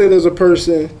let's say there's a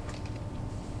person,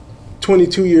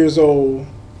 22 years old,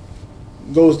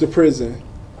 goes to prison,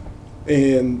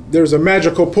 and there's a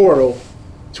magical portal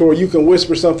to where you can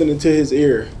whisper something into his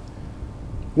ear.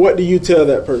 What do you tell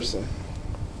that person?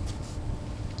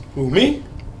 Who, me?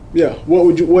 Yeah.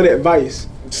 What advice?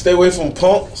 Stay away from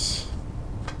punks,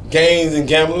 gangs, and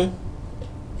gambling.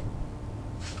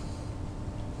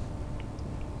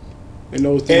 And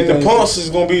those two And the things. punks is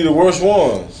gonna be the worst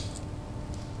ones.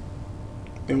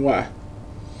 And why?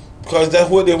 Because that's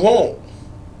what they want.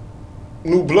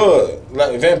 New blood,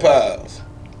 like vampires,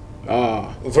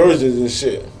 virgins and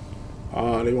shit.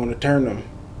 They want to turn them.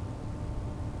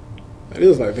 That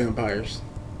is like vampires.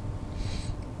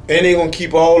 And they gonna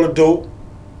keep all the dope.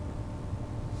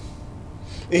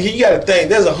 And you gotta think,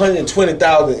 there's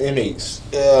 120,000 inmates.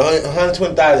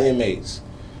 120,000 inmates.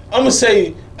 I'm gonna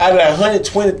say out of that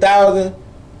 120,000,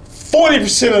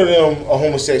 40% of them are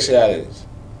homosexuals.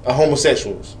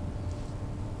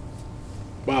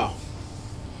 Wow.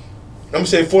 I'm gonna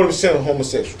say 40% are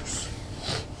homosexuals.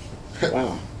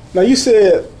 Wow. Now you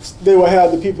said they will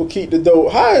have the people keep the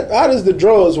dope. How does the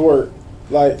drugs work?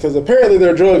 Like, because apparently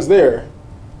there are drugs there.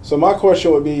 So my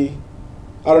question would be,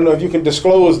 I don't know if you can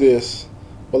disclose this,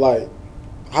 but like,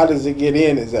 how does it get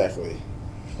in exactly?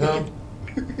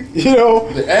 You know?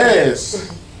 The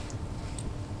ass.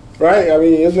 Right? I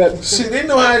mean, isn't that... Shit, they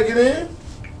know how to get in.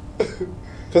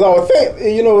 Because I would think,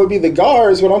 you know, it would be the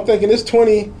guards, but I'm thinking it's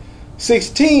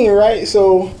 2016, right?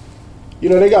 So, you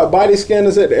know, they got body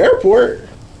scanners at the airport.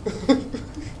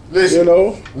 Listen, you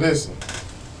know? Listen.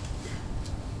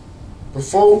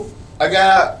 Before I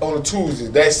got out on a Tuesday,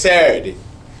 that Saturday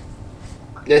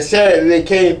they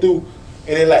came through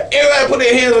and they like, everybody put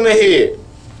their hands on their head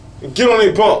and get on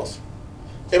their bumps.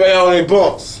 Everybody got on their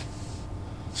bumps.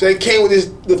 So they came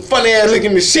with the funny ass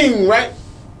looking machine, right?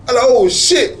 I like, oh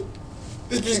shit.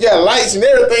 This bitch got lights and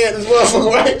everything at this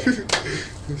motherfucker, right?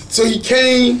 So he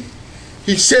came,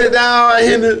 he shut it down,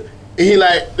 and he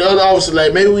like, the other officer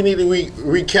like, maybe we need to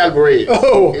recalibrate it.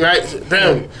 Oh. Right?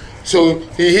 Bam. So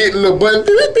he hit the little button,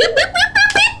 beep, beep, beep, beep,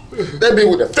 beep, beep. That bitch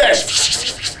with the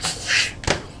flash.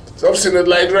 So I'm sitting there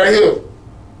like right here.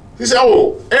 He said,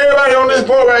 oh, everybody on this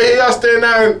board right here, y'all stand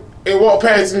down and walk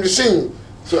past the machine.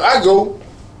 So I go,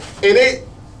 and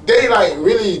they like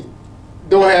really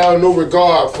don't have no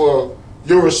regard for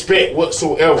your respect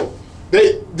whatsoever.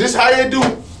 This how you do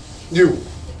you.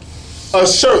 A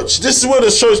search. This is what a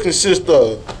search consists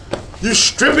of. You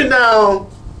stripping down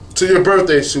to your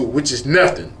birthday suit, which is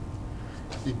nothing.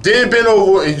 You then bend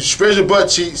over and you spread your butt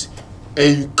cheeks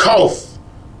and you cough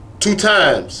 2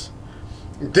 times.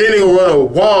 Then they gonna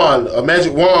run a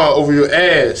magic wand over your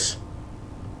ass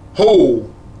hole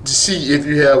to see if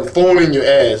you have a phone in your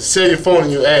ass. Set your phone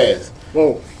in your ass.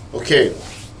 Whoa. Okay.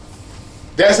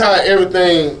 That's how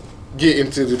everything get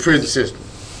into the prison system.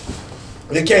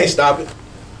 They can't stop it.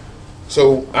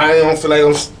 So I don't feel like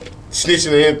I'm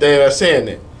snitching or anything by saying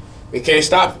that. They can't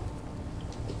stop it.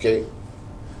 Okay.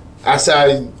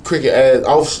 Outside cricket ass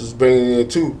officers bringing in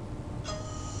too.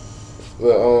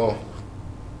 Well,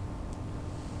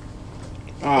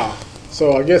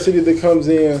 so I guess it either comes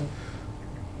in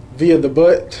via the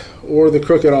butt or the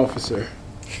crooked officer.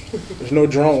 There's no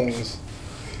drones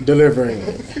delivering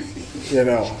it, you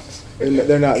know. And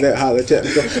they're not that highly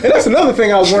technical. And that's another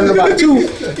thing I was wondering about too,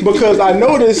 because I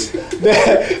noticed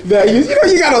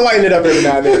that you gotta lighten it up every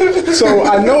now and then. So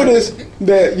I noticed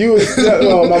that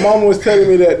my mom was telling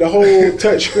me that the whole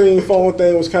touchscreen phone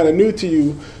thing was kind of new to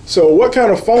you. So what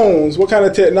kind of phones, what kind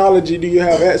of technology do you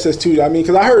have access to? I mean,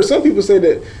 because I heard some people say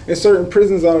that in certain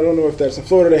prisons, I don't know if that's in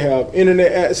Florida, they have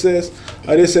internet access,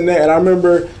 this and that. And I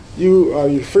remember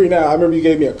you're free now. I remember you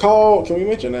gave me a call. Can we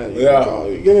mention that?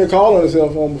 You gave me a call on the cell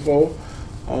phone before.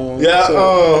 I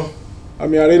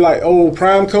mean, are they like old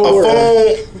prime code?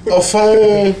 A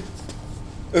phone.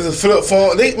 It's a flip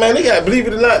phone. They got, believe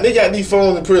it or not, they got these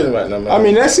phones in prison right now, man. I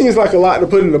mean, that seems like a lot to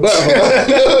put in the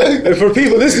butthole. And for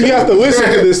people, you have to listen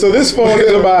to this. So this phone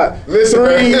is about 3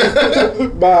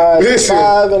 by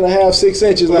 5.5, 6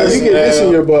 inches. Like, you get this in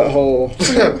your butthole.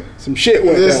 Some shit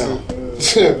went down.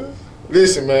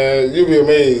 Listen, man, you'll be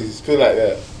amazed. Put it like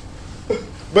that.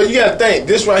 But you gotta think,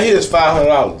 this right here is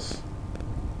 $500.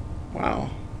 Wow.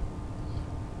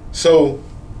 So,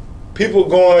 people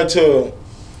going to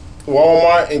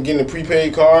Walmart and getting the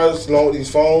prepaid cards along with these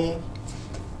phones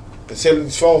and selling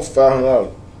these phones for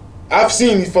 $500. I've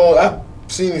seen these phones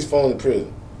in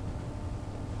prison.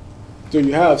 So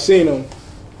you have seen them.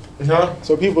 Huh?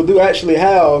 So people do actually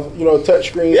have,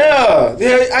 touchscreen. Yeah,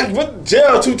 I went to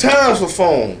jail 2 times for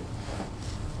phone.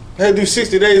 I had to do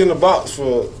 60 days in the box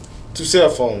for 2 cell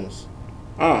phones.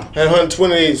 Had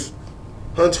 120 days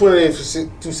for 2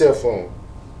 cell phones.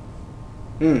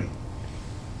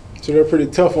 So they're pretty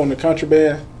tough on the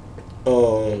contraband.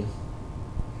 Phones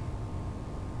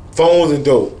and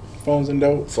dope. Phones and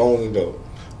dope.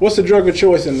 What's the drug of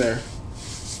choice in there?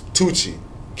 Tucci,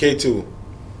 K2.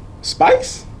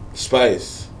 Spice.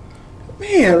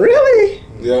 Man, really?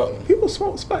 Yeah. People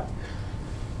smoke spice.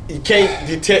 You can't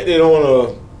detect it on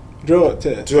a drug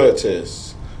test.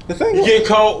 The thing you get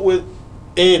caught with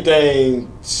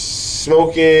anything,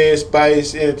 smoking,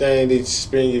 spice, anything, they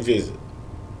suspend your visit.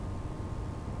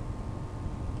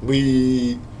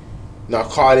 Weed,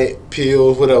 narcotic,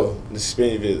 pills, whatever, they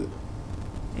suspend your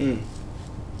visit.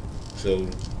 So,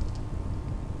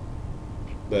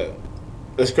 but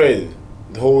that's crazy.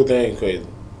 The whole thing is crazy.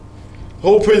 The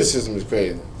whole prison system is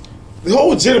crazy. The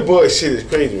whole jitterbug shit is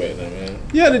crazy right now, man.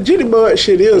 Yeah, the jitterbug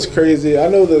shit is crazy. I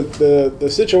know the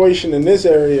situation in this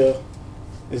area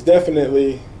is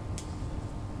definitely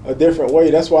a different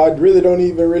way. That's why I really don't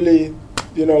even really,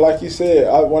 like you said,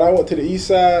 when I went to the east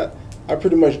side, I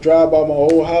pretty much drive by my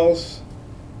old house,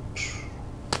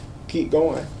 keep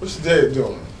going. What's your dad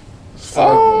doing?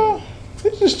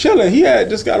 He's just chilling. He had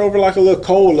just got over like a little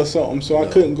cold or something, so I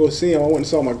couldn't go see him. I went and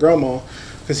saw my grandma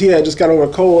because he had just got over a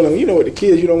cold, and with the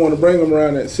kids, you don't want to bring them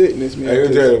around that sickness, man. Hey, your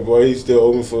daddy, boy, he's still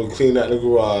open for clean out the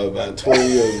garage about 20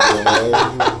 years ago, man.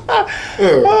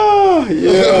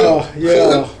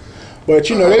 Yeah. But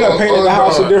they done painted the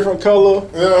house a different color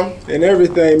and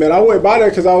everything, man. I went by there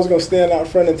because I was going to stand out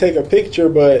front and take a picture,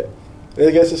 but I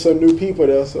guess there's some new people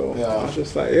there, so I was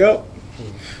just like, yep.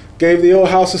 Gave the old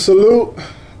house a salute,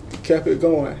 kept it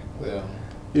going.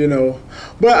 Yeah.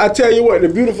 But I tell you what, the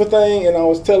beautiful thing, and I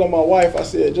was telling my wife, I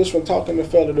said, just from talking to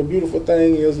fella, the beautiful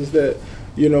thing is that,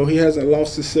 he hasn't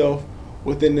lost himself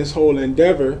within this whole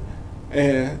endeavor.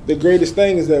 And the greatest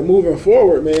thing is that moving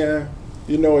forward, man,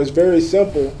 it's very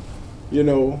simple.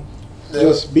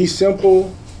 Just be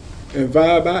simple and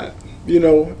vibe out, you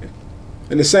know.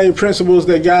 And the same principles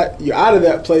that got you out of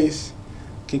that place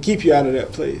can keep you out of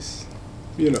that place,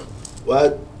 you know.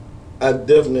 Well, I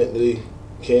definitely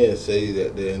can say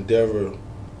that the endeavor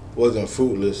wasn't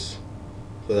fruitless,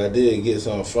 but I did get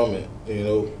something from it, you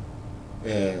know.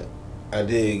 And I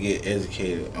did get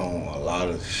educated on a lot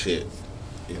of shit,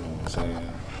 you know what I'm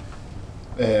saying?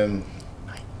 And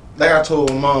like I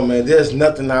told my mom, man, there's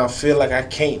nothing I feel like I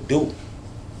can't do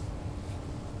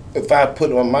if I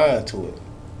put my mind to it.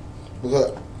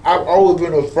 Because I've always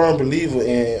been a firm believer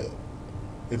in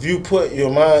if you put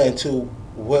your mind into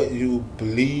what you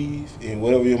believe and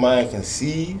whatever your mind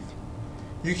conceive,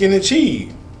 you can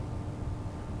achieve.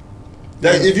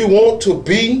 That if you want to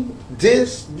be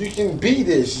this, you can be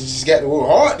this. You just got to work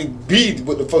hard to be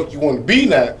what the fuck you want to be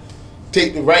now.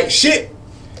 Take the right shit.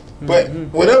 But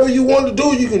whatever you want to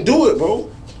do, you can do it, bro.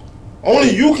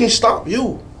 Only you can stop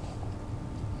you.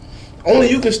 Only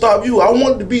you can stop you. I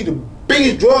wanted to be the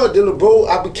biggest drug dealer, bro.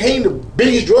 I became the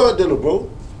biggest drug dealer,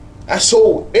 bro. I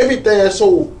sold everything. I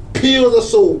sold pills. I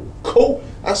sold coke.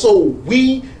 I sold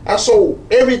weed. I sold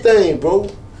everything, bro.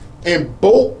 And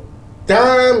bulk,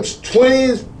 dimes,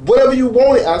 20s, whatever you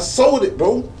wanted, I sold it,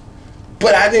 bro.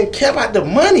 But I didn't care about the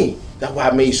money. That's why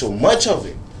I made so much of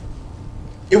it.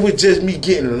 It was just me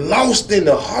getting lost in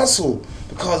the hustle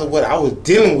because of what I was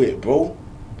dealing with, bro.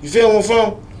 You feel where I'm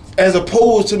from? As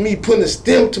opposed to me putting a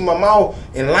stem to my mouth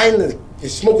and lighting and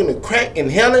smoking the crack and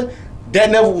inhaling,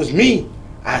 that never was me.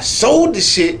 I sold the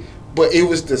shit, but it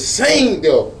was the same,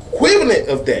 the equivalent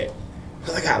of that.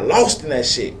 Because I got lost in that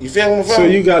shit. You feel what I'm from? So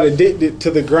you got addicted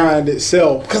to the grind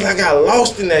itself. Because I got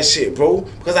lost in that shit, bro.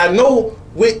 Because I know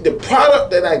with the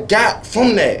product that I got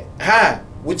from that high,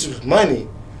 which was money,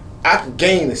 I could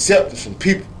gain acceptance from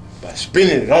people by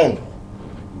spending it on them.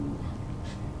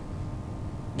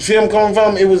 You feel me coming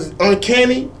from? It was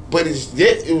uncanny, but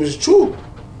it was true.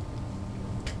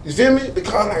 You feel me?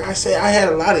 Because like I said, I had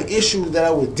a lot of issues that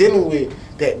I was dealing with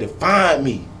that defined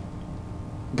me.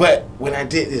 But when I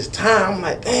did this time, I'm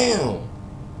like, damn,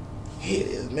 here it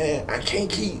is, man. I can't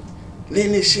keep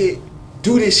letting this shit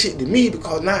do this shit to me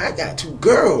because now I got 2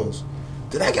 girls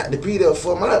that I got to be there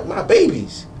for my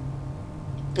babies.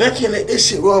 And I can't let this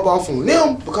shit rub off on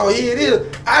them because here it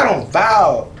is. I don't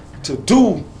vow to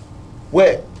do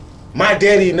what my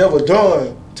daddy never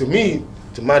done to me,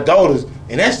 to my daughters,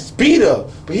 and that's speed up.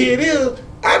 But here it is.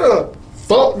 I done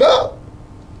fucked up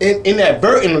and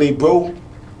inadvertently, bro.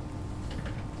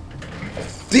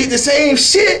 Did the same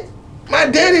shit my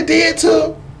daddy did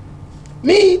to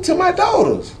me, to my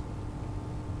daughters.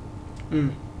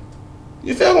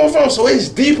 You feel where I'm from? So it's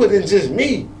deeper than just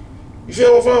me. You feel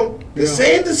where I'm from? The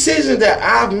same decision that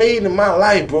I've made in my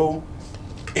life, bro,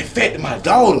 affected my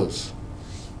daughters.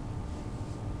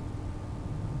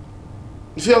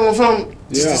 You feel where I'm from?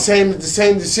 It's the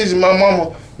same decision my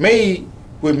mama made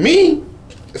with me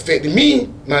affected me,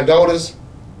 my daughters.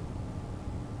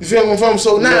 You feel where I'm from?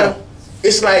 So now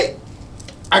it's like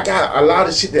I got a lot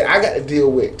of shit that I got to deal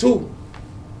with too.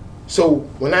 So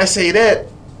when I say that,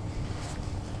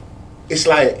 it's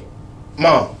like,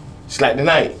 Mom, it's like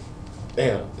tonight.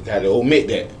 Damn, I gotta omit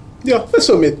that. Yeah, let's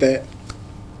omit that.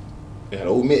 I gotta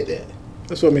omit that.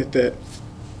 Let's omit that.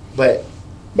 But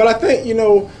I think,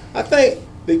 I think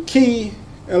the key,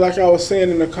 and like I was saying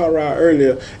in the car ride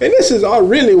earlier, and this is all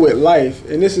really with life,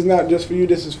 and this is not just for you,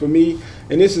 this is for me,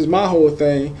 and this is my whole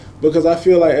thing, because I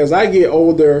feel like as I get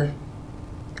older,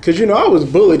 because, I was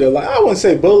bullied a lot. I wouldn't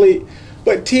say bullied,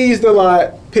 but teased a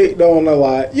lot, picked on a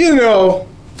lot,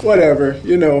 whatever,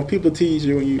 people tease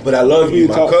you when you. But I love you,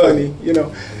 my talk cousin. Funny,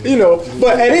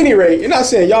 But at any rate, you're not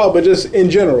saying y'all, but just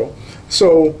in general.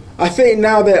 So I think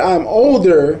now that I'm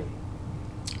older,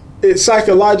 it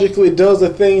psychologically does a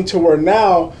thing to where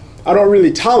now I don't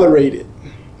really tolerate it.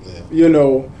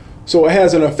 Yeah. So it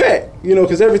has an effect,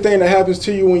 because everything that happens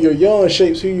to you when you're young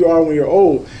shapes who you are when you're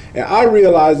old. And I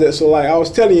realize that. So like I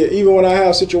was telling you, even when I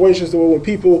have situations where when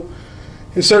people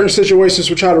in certain situations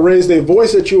will try to raise their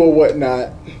voice at you or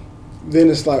whatnot, then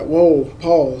it's like, whoa,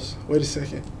 pause, wait a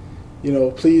second.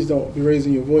 Please don't be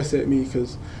raising your voice at me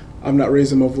because I'm not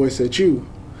raising my voice at you.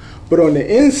 But on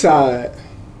the inside,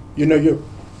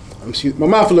 my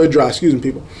mouth a little dry, excuse me,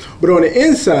 people. But on the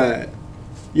inside,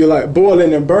 you're like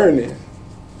boiling and burning.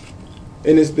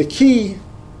 And it's the key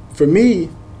for me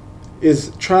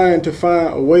is trying to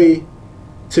find a way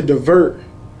to divert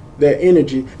that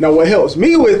energy. Now, what helps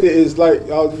me with it is like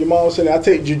your mom was saying, I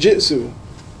take jiu-jitsu.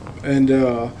 And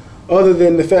other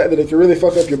than the fact that it can really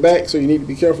fuck up your back, so you need to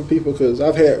be careful, people, because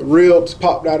I've had ribs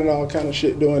popped out and all kind of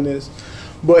shit doing this.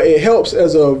 But it helps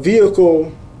as a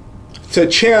vehicle to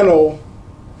channel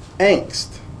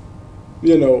angst.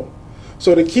 you know.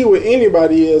 So the key with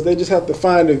anybody is they just have to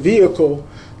find a vehicle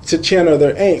to channel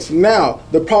their angst. Now,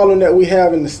 the problem that we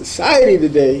have in the society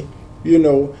today, you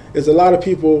know, is a lot of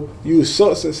people use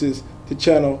substances to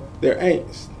channel their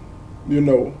angst, you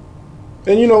know.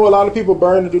 And you know, a lot of people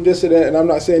burn to do this or that, and I'm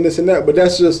not saying this and that, but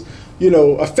that's just, you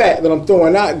know, a fact that I'm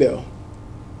throwing out there.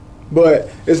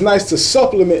 But it's nice to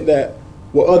supplement that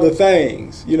with other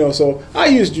things, you know. So I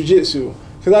use jiu-jitsu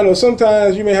because I know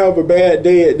sometimes you may have a bad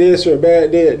day at this or a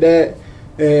bad day at that,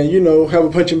 and, you know, have a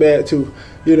punching bag too,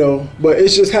 you know. But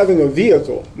it's just having a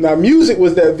vehicle. Now, music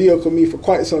was that vehicle me for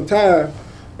quite some time.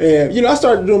 And, you know, I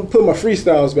started put my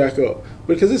freestyles back up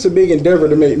because it's a big endeavor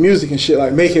to make music and shit,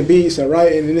 like making beats and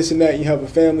writing and this and that. You have a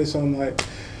family, so I'm like,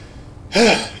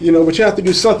 you know, but you have to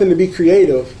do something to be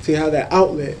creative to have that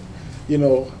outlet, you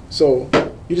know. So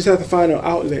you just have to find out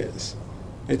outlets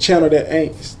and channel that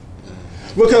angst.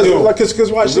 Because, like,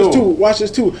 cause watch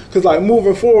this too. Because, like,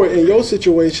 moving forward in your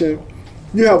situation,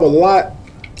 you have a lot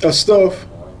of stuff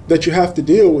that you have to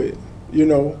deal with, you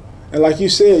know. And like you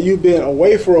said, you've been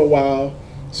away for a while.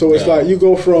 So it's like you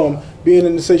go from being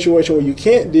in a situation where you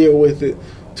can't deal with it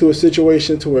to a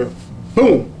situation to where,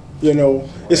 boom, you know,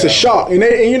 it's a shock. And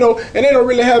they don't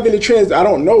really have any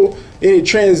any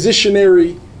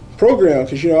transitionary program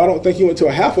because, you know, I don't think you went to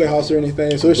a halfway house or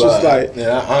anything. So it's just like. And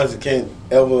I honestly can't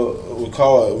ever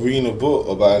recall reading a book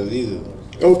about it either.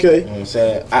 Okay. You know what I'm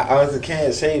saying? I honestly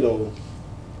can't say, though,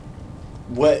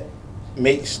 what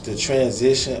makes the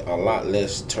transition a lot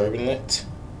less turbulent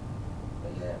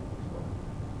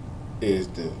is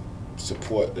the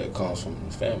support that comes from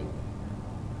the family.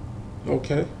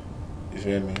 Okay. You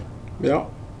feel me? Yeah.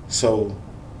 So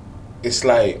it's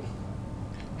like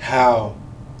how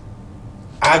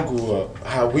I grew up,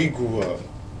 how we grew up.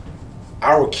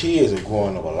 Our kids are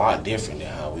growing up a lot different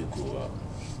than how we grew up.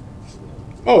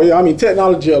 Oh yeah, I mean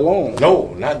technology alone.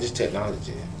 No, not just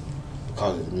technology.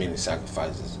 Because of the many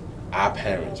sacrifices our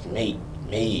parents made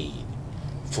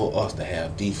for us to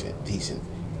have decent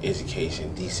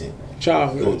education, decent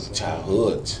childhoods.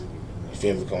 You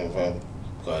feel me? Coming from,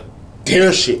 because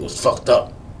their shit was fucked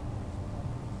up.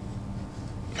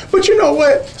 But you know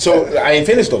what? So I ain't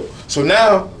finished though. So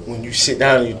now when you sit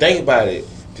down and you think about it,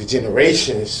 the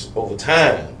generations over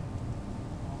time.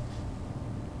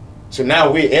 So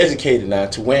now we're educated now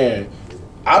to where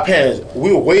our parents,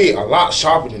 we were a lot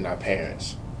sharper than our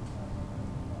parents.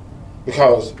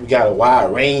 Because we got a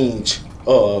wide range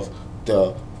of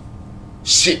the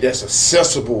shit that's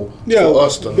accessible for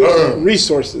us to learn.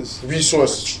 Resources. With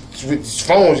these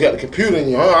phones, you got the computer in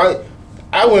your hand.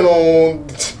 I went on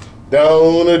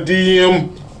down a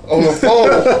DM on the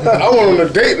phone. I went on a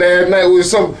date last night with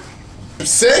some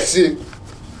sexy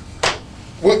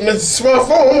with my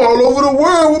smartphone. I'm all over the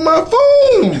world with my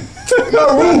phone. My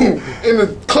room. In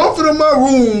the comfort of my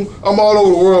room, I'm all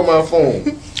over the world with my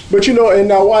phone. But you know, and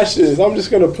now watch this. I'm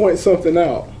just going to point something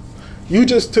out. You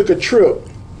just took a trip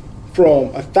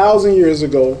from 1,000 years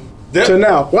ago to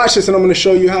now. Watch this, and I'm going to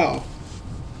show you how.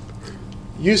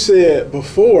 You said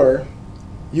before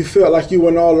you felt like you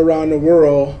went all around the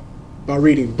world by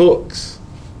reading books.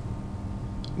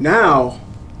 Now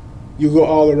you go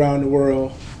all around the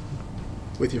world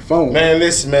with your phone. Man,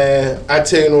 listen, man. I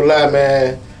tell you no lie,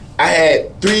 man. I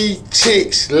had 3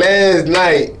 chicks last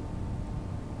night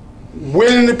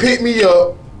willing to pick me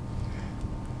up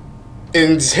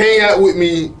and just hang out with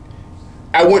me.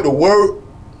 I went to work.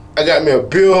 I got me a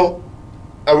bill.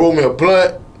 I rolled me a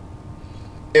blunt.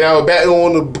 And I was back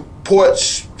on the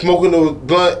porch smoking the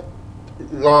blunt,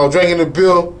 drinking the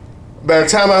bill. By the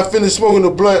time I finished smoking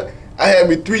the blunt, I had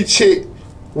me 3 chicks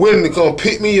willing to come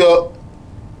pick me up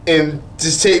and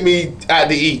just take me out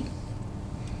to eat.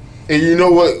 And you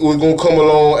know what was gonna come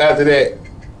along after that?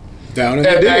 Down in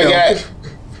After I got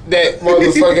that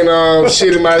motherfucking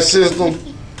shit in my system,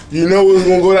 you know what's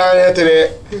gonna go down after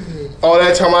that? All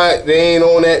that time they ain't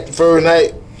on that first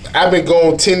night. I've been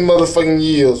gone 10 motherfucking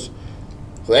years.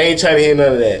 So I ain't trying to hear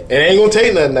none of that. And I ain't gonna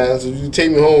take nothing now, so you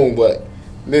take me home, but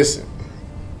listen.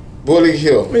 Bully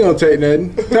Hill. We gonna take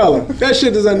nothing. Tell him. That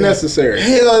shit is unnecessary.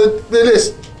 Hell,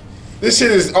 this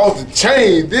shit is off the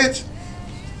chain, bitch.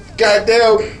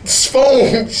 Goddamn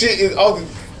phone shit is off the...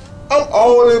 I'm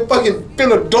all in fucking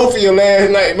Philadelphia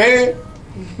last night, man.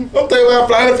 I'm thinking about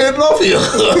flying to Philadelphia.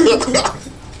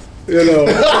 You know.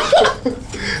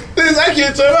 This, I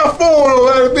can't turn my phone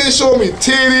on. That bitch showing me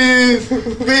titties.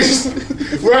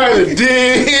 Bitch riding a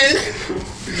dick.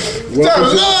 I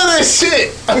love that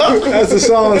shit. As the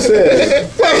song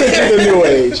says. Welcome to the new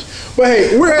age. But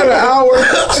hey, we're at an hour,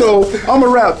 so I'm gonna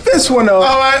wrap this one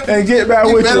up and get back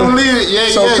with you. Leave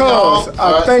it. Cuz,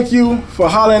 I thank you for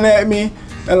hollering at me.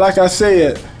 And like I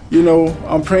said, you know,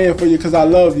 I'm praying for you because I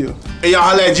love you. Hey, y'all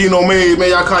holla at Gino Mays, man.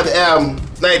 Y'all caught the album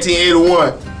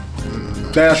 1981.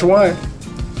 -1.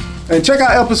 And check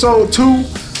out episode 2,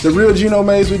 The Real Gino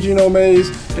Mays with Gino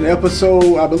Mays. And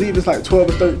episode, I believe it's like 12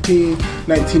 or 13,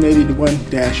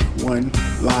 1981-1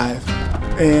 live.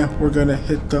 And we're gonna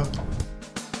hit the...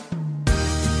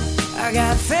 I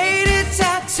got faded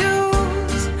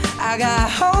tattoos, I got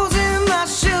holes in my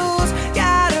shoes,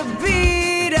 got a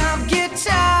beat up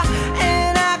guitar,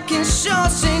 and I can sure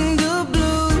sing the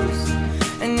blues.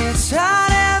 And it's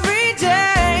hard every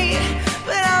day,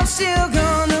 but I'm still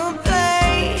gonna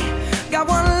play. Got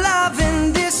one love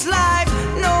in this life,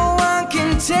 no one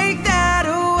can take that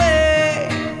away.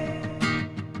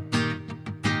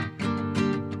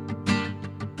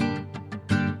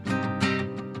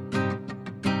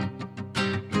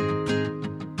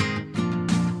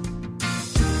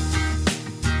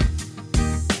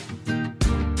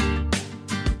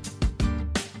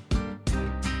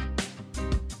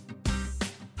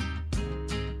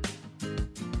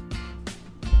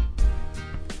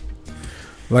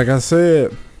 Like I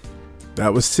said,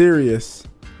 that was serious.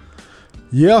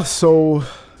 Yeah, so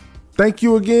thank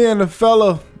you again, the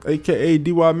fella, aka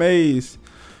DY Mays.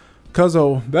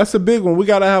 Cuzzo, that's a big one. We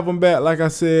gotta have him back, like I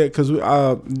said, because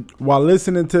while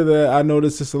listening to that, I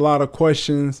noticed just a lot of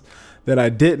questions that I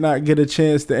did not get a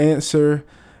chance to answer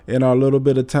in our little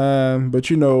bit of time. But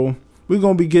you know, we're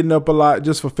gonna be getting up a lot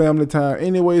just for family time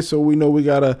anyway, so we know we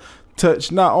gotta touch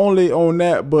not only on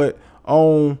that, but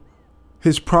on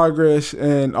his progress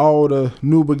and all the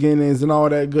new beginnings and all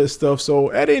that good stuff.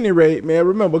 So at any rate, man,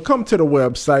 remember, come to the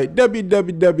website,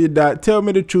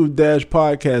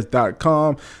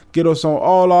 www.tellmethetruth-podcast.com. Get us on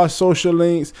all our social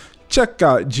links. Check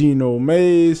out Gino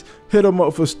Mays. Hit him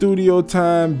up for studio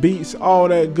time, beats, all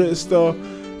that good stuff.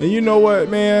 And you know what,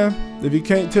 man? If you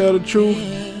can't tell the truth,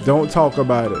 don't talk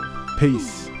about it.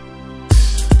 Peace.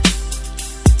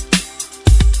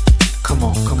 Come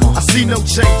on. I see no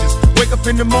changes. Wake up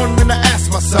in the morning and I ask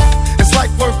myself, is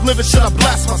life worth living? Should I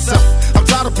blast myself? I'm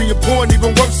tired of being poor and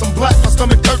even worse, I'm black. My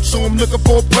stomach hurts, so I'm looking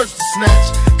for a purse to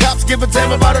snatch. Cops give a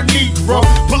damn about a Negro.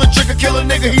 Pull a trigger, kill a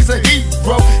nigga, he's a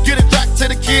hero. Get it back to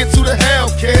the kids who the hell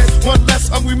cares. One less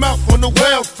hungry mouth on the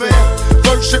welfare.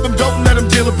 First ship them, don't let them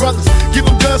deal with brothers. Give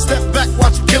them guns, step back,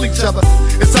 watch them kill each other.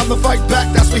 It's time to fight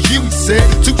back, that's what Huey said.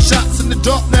 2 shots in the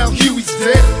dark, now Huey's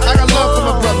dead. I got love for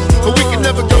my brothers, but we can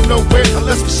never go nowhere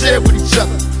unless we share with each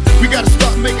other. We gotta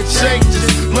start making changes.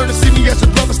 Learn to see me as a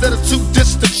brother instead of 2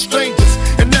 distant strangers.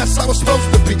 And that's how it's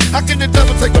supposed to be. How can the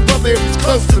devil take a brother if he's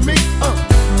close to me? I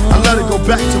let it go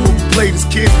back to when we played as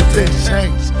kids, but then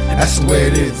changed. That's the way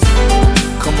it is.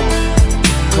 Come on.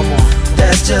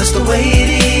 That's just the way it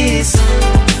is.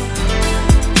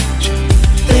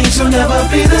 Things will never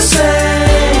be the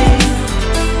same.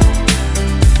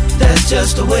 That's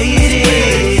just the way it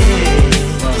is.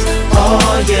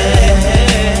 Oh yeah.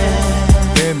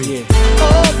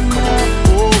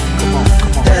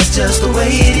 That's just the way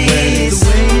it is.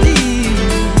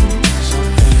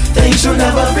 Things will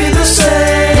never be the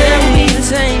same.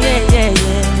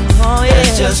 Oh yeah.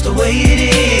 That's just the way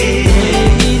it is.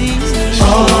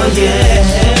 Oh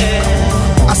yeah.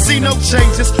 I see no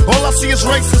changes, all I see is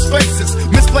racist faces.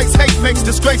 Misplaced hate makes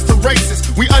disgrace to races.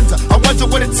 We under, I wonder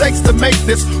what it takes to make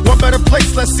this one better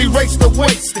place. Let's erase the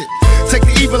wasted. Take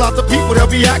the evil out the people, they'll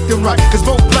be acting right. Cause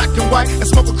both black and white and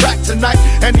smoke a crack tonight.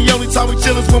 And the only time we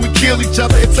chill is when we kill each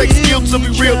other. It takes skill to be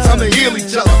real time to heal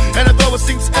each other. And although it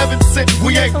seems heaven sent,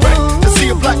 we ain't ready to see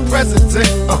a black president.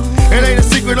 It ain't a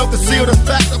secret, don't conceal the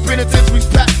fact. The penitentiary's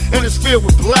packed and it's filled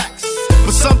with blacks.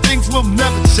 But some things will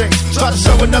never change. Try to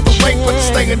show another way, but you're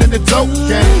staying in the dope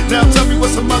game. Now tell me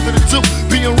what's a mother to do.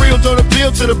 Being real don't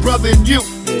appeal to the brother in you.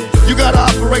 You gotta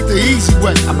operate the easy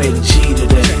way. I made a G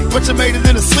today, but you made it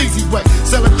in a sleazy way.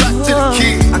 Sell it back to the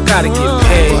kid. I gotta get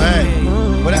paid. Well, hey,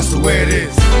 but that's the way it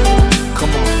is. Come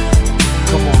on.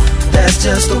 That's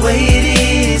just the way it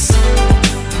is.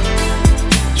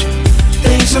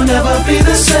 Things will never be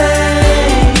the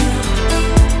same.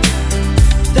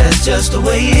 That's just the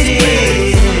way it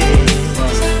is.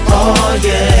 Oh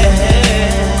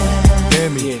yeah. Hear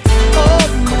me.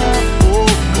 Come on.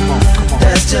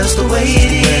 That's just the way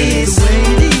it is.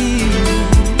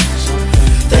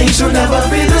 Things will never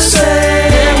be the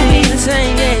same.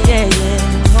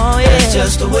 Oh yeah. That's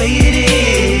just the way it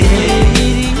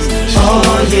is.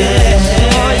 Oh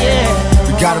yeah.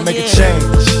 We gotta make a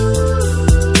change.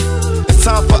 It's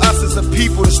time for us as a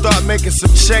people to start making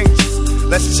some changes.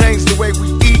 Let's change the way we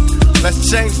eat.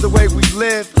 Let's change the way we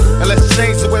live. And let's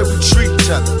change the way we treat each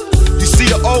other. You see,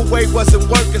 the old way wasn't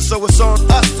working, so it's on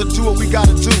us to do what we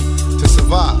gotta do to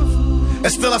survive.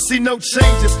 and still I see no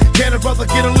changes. Can a brother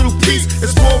get a little peace?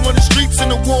 It's war on the streets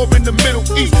and a war in the Middle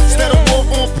East. Instead of war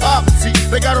on poverty,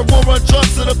 they got a war on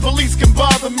drugs so the police can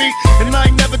bother me. And I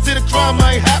ain't never did a crime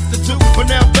I ain't have to do, but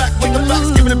now I'm back with the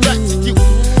facts, giving it back to you.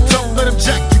 Don't let them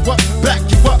jack you up, back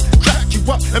you up, crack you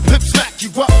up, and pimp smack you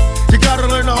up. You gotta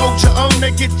learn to hold your own.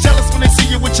 They get jealous when they see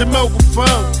you with your mobile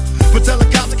phone. But tell the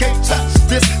cops I can't touch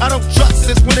this. I don't trust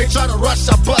this. When they try to rush,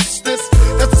 I bust this.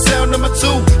 That's the sound number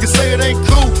 2. You say it ain't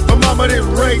cool, but mama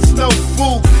didn't raise no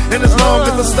fool. And as long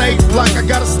as I stay black, I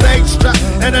got a stage strap,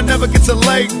 and I never get to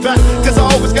lay back, cause I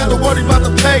always gotta worry about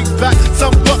the payback.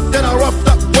 Some buck that I roughed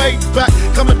up way back,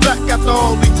 coming back after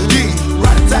all these years.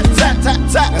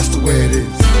 Rat-a-tat-tat-tat-tat. That's the way it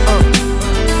is.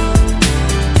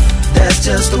 That's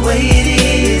just the way it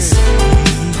is.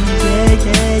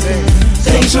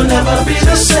 Things will never be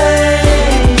the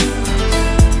same.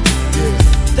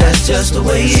 That's just the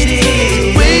way it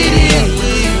is.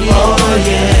 Oh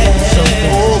yeah.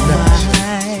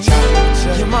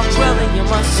 You're my brother, you're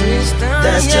my sister.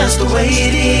 That's just the way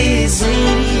it is.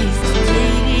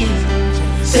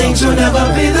 Things will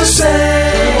never be the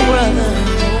same.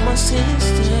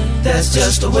 That's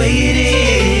just the way it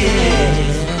is.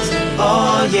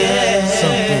 Oh yeah.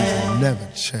 Some things will never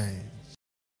change.